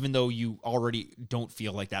 Even though you already don't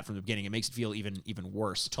feel like that from the beginning. It makes it feel even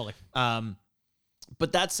worse. Totally.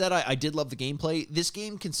 But that said, I did love the gameplay. This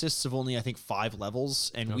game consists of only, I think, 5 levels,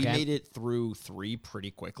 and we made it through 3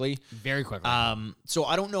 pretty quickly. Very quickly. So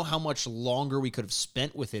I don't know how much longer we could have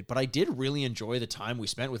spent with it, but I did really enjoy the time we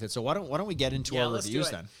spent with it. So why don't we get into our reviews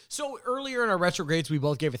then? So earlier in our retro grades, we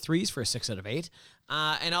both gave it 3s for a 6 out of 8.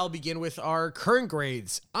 And I'll begin with our current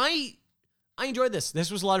grades. I enjoyed this. This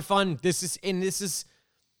was a lot of fun. This is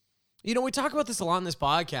we talk about this a lot in this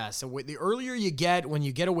podcast. So the earlier you get, when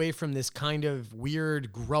you get away from this kind of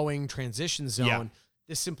weird growing transition zone,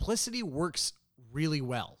 the simplicity works really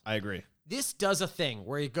well. I agree. This does a thing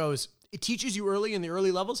where it teaches you early in the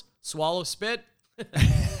early levels, swallow, spit.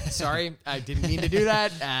 Sorry, I didn't mean to do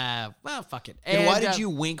that. Well, fuck it. And why did you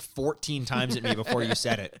wink 14 times at me before you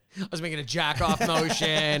said it? I was making a jack off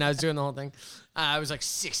motion. I was doing the whole thing. I was like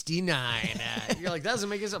 69. You're like, that doesn't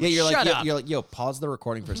make sense. Yeah, Shut up. You're like, yo, pause the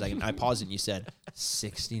recording for a second. I paused it and you said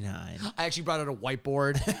 69. I actually brought out a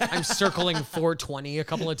whiteboard. I'm circling 420 a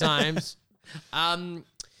couple of times.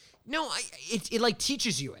 No, it like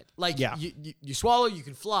teaches you it. Like, you swallow, you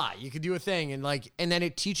can fly, you can do a thing, and then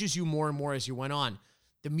it teaches you more and more as you went on.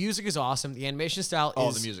 The music is awesome. The animation style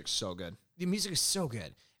is... the music's so good. The music is so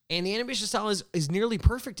good. And the animation style is nearly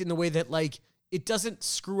perfect in the way that, like, it doesn't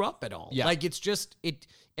screw up at all. Yeah. Like, it's just...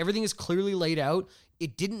 everything is clearly laid out.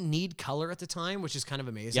 It didn't need color at the time, which is kind of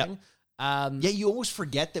amazing. Yep. You almost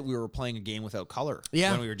forget that we were playing a game without color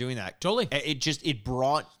when we were doing that. Totally.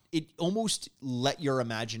 It almost let your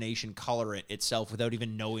imagination color it itself without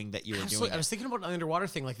even knowing that you were doing it. I was thinking about an underwater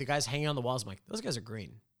thing, like the guys hanging on the walls. I'm like, those guys are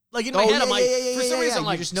green. Like in my head, I'm like, for some reason, I'm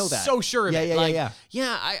like, you just know that. So sure of it.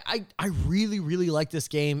 Yeah. I really, really like this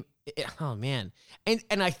game. Oh man,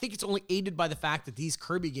 and I think it's only aided by the fact that these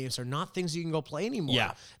Kirby games are not things you can go play anymore.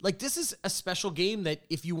 Yeah. Like this is a special game that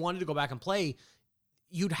if you wanted to go back and play,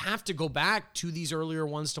 you'd have to go back to these earlier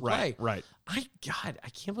ones to play. Right. I can't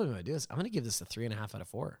believe I'm gonna do this. I'm gonna give this a 3.5 out of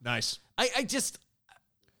 4. Nice.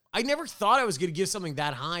 I never thought I was gonna give something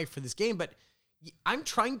that high for this game, but I'm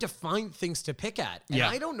trying to find things to pick at, and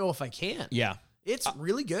I don't know if I can. Yeah. It's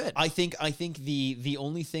really good. I think the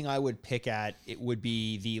only thing I would pick at it would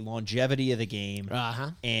be the longevity of the game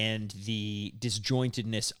and the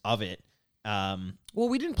disjointedness of it. Well,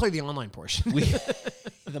 we didn't play the online portion.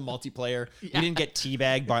 The multiplayer. Yeah. We didn't get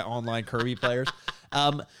teabagged by online Kirby players.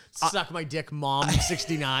 Suck my dick, Mom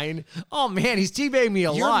 69. Oh man, he's teabagging me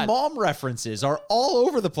a lot. Your mom references are all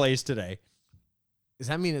over the place today. Does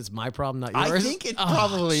that mean it's my problem, not yours? I think it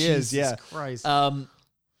probably is. Yeah. Christ.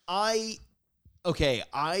 I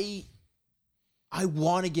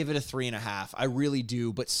want to give it a 3.5. I really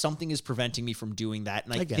do, but something is preventing me from doing that.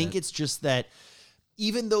 And I think it's just that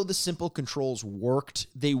even though the simple controls worked,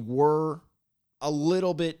 they were a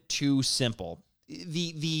little bit too simple.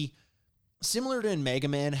 The similar to in Mega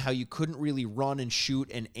Man, how you couldn't really run and shoot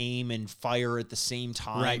and aim and fire at the same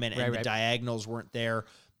time, and the diagonals weren't there.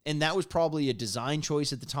 And that was probably a design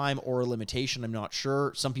choice at the time or a limitation. I'm not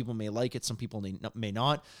sure. Some people may like it. Some people may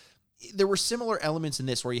not. There were similar elements in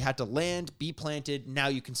this where you had to land, be planted, now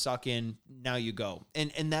you can suck in, now you go.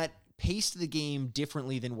 And that paced the game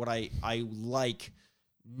differently than what I like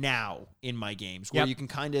now in my games, where you can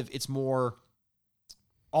kind of, it's more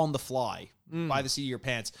on the fly, by the seat of your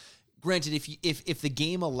pants. Granted, if the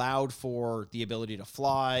game allowed for the ability to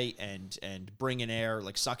fly and bring in air,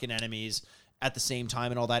 like suck in enemies at the same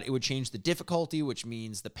time and all that, it would change the difficulty, which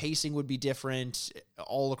means the pacing would be different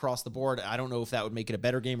all across the board. I don't know if that would make it a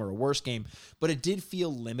better game or a worse game, but it did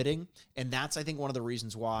feel limiting. And that's, I think, one of the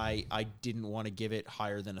reasons why I didn't want to give it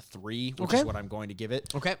higher than a 3, which is what I'm going to give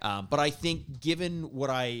it. Okay. But I think given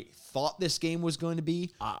what I thought this game was going to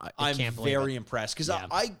be, I'm very impressed, because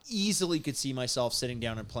I easily could see myself sitting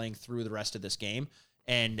down and playing through the rest of this game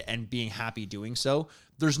and being happy doing so.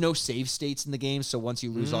 There's no save states in the game, so once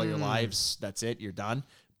you lose all your lives, that's it, you're done.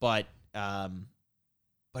 But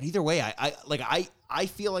either way, I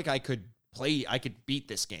feel like I could beat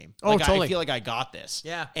this game. Oh, totally. I feel like I got this.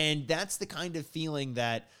 Yeah. And that's the kind of feeling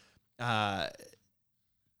that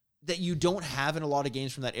that you don't have in a lot of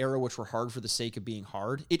games from that era, which were hard for the sake of being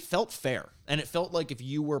hard. It felt fair, and it felt like if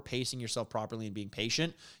you were pacing yourself properly and being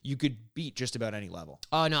patient, you could beat just about any level.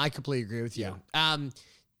 Oh no, I completely agree with you.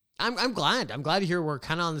 I'm glad to hear we're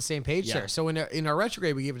kind of on the same page there. So in our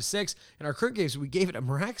retrograde, we gave it a 6. In our current games, we gave it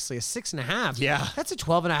miraculously a 6.5. Yeah, that's a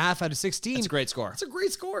 12.5 out of 16. That's a great score. That's a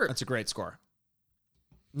great score. That's a great score.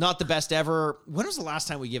 Not the best ever. When was the last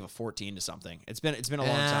time we gave a 14 to something? It's been a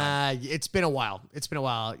long time. It's been a while.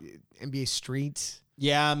 NBA Street.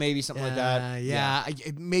 Yeah, maybe something like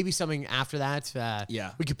that. Maybe something after that.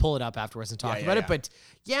 Yeah, we could pull it up afterwards and talk about it. But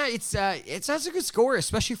yeah, it's that's a good score,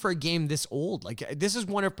 especially for a game this old. Like this is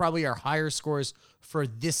one of probably our higher scores for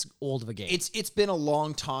this old of a game. It's been a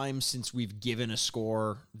long time since we've given a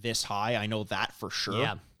score this high. I know that for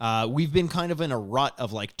sure. Yeah, we've been kind of in a rut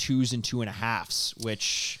of like 2s and 2.5s,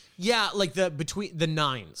 which. Yeah, like between the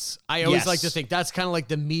 9s. I always like to think that's kind of like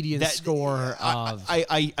the median score of.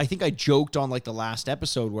 I think I joked on like the last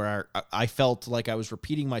episode where I felt like I was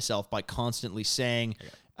repeating myself by constantly saying,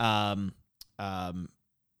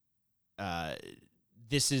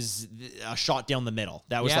 this is a shot down the middle.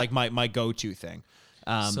 That was like my go-to thing.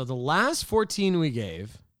 So the last 14 we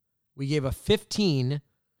gave a 15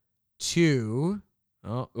 to.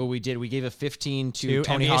 Oh, well, we did. We gave a 15 to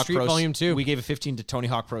Tony NBA Hawk Street Pro Volume 2. We gave a 15 to Tony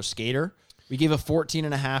Hawk Pro Skater. We gave a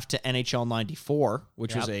 14.5 to NHL 94,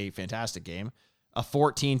 which was a fantastic game. A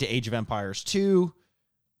 14 to Age of Empires 2.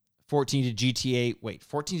 14 to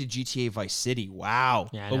GTA Vice City. Wow.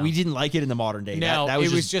 Yeah, but we didn't like it in the modern day. No,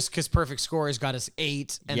 it was just because Perfect Scores got us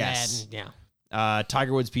 8. And then,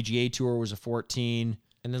 Tiger Woods PGA Tour was a 14.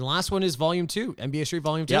 And then the last one is Volume 2, NBA Street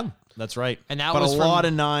Volume 2. Yep, that's right. And that was a lot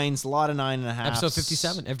of 9s, a lot of 9.5. Episode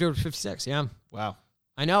 57, episode 56, yeah. Wow.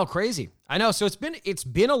 I know, crazy. I know. So it's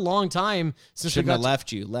been a long time since we got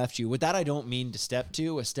left you. With that, I don't mean to step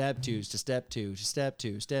 2. A step 2 is to step 2, to step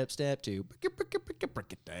 2, step 2.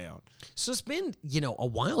 Break it down. So it's been, a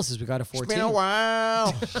while since we got a 14. It's been a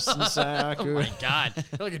while. Oh my God.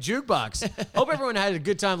 You're like a jukebox. Hope everyone had a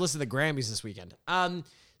good time listening to the Grammys this weekend.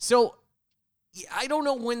 So I don't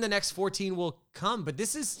know when the next 14 will come, but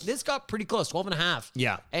this got pretty close, 12.5.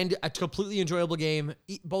 Yeah. And a completely enjoyable game,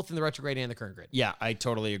 both in the retrograde and the current grade. Yeah, I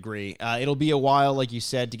totally agree. It'll be a while, like you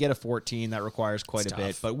said, to get a 14. That requires quite a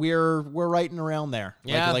bit, but we're right and around there.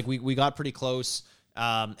 Yeah. Like we got pretty close.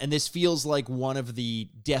 And this feels like one of the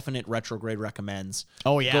definite retrograde recommends.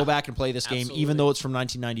 Oh, yeah. Go back and play this game, Absolutely. even though it's from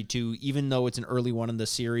 1992, even though it's an early one in the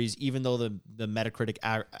series, even though the Metacritic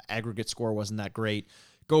aggregate score wasn't that great.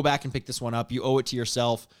 Go back and pick this one up. You owe it to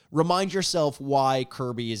yourself. Remind yourself why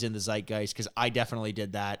Kirby is in the zeitgeist, because I definitely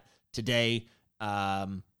did that today.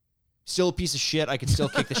 Still a piece of shit. I could still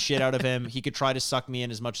kick the shit out of him. He could try to suck me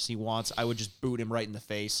in as much as he wants. I would just boot him right in the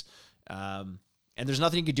face. And there's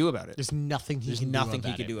nothing he could do about it. There's nothing he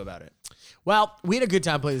could do about it. Well, we had a good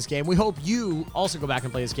time playing this game. We hope you also go back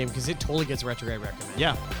and play this game because it totally gets a retrograde recommend.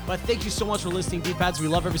 Yeah. But thank you so much for listening, D-Pads. We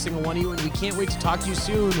love every single one of you, and we can't wait to talk to you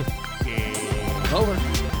soon. Game over.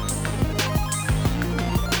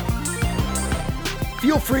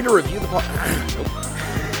 Feel free to review the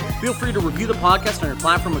Feel free to review the podcast on your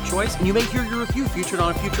platform of choice, and you may hear your review featured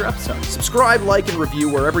on a future episode. Subscribe, like, and review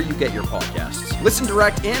wherever you get your podcasts. Listen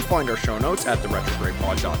direct and find our show notes at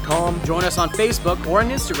theretrogradepod.com. Join us on Facebook or on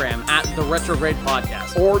Instagram at The Retrograde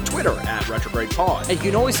Podcast. Or Twitter at Retrograde Pod. And you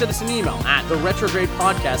can always send us an email at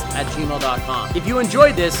theretrogradepodcast@gmail.com. If you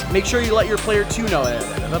enjoyed this, make sure you let your player 2 know.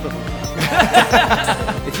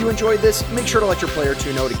 If you enjoyed this, make sure to let your player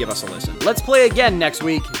 2 know to give us a listen. Let's play again next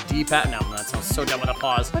week. D-Pat. No, that sounds so dumb with a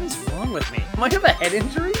pause. What is wrong with me? Might have a head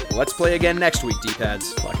injury? Let's play again next week,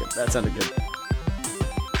 D-Pads. Fuck it. That sounded good.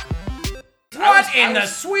 What in the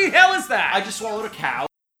sweet hell is that? I just swallowed a cow.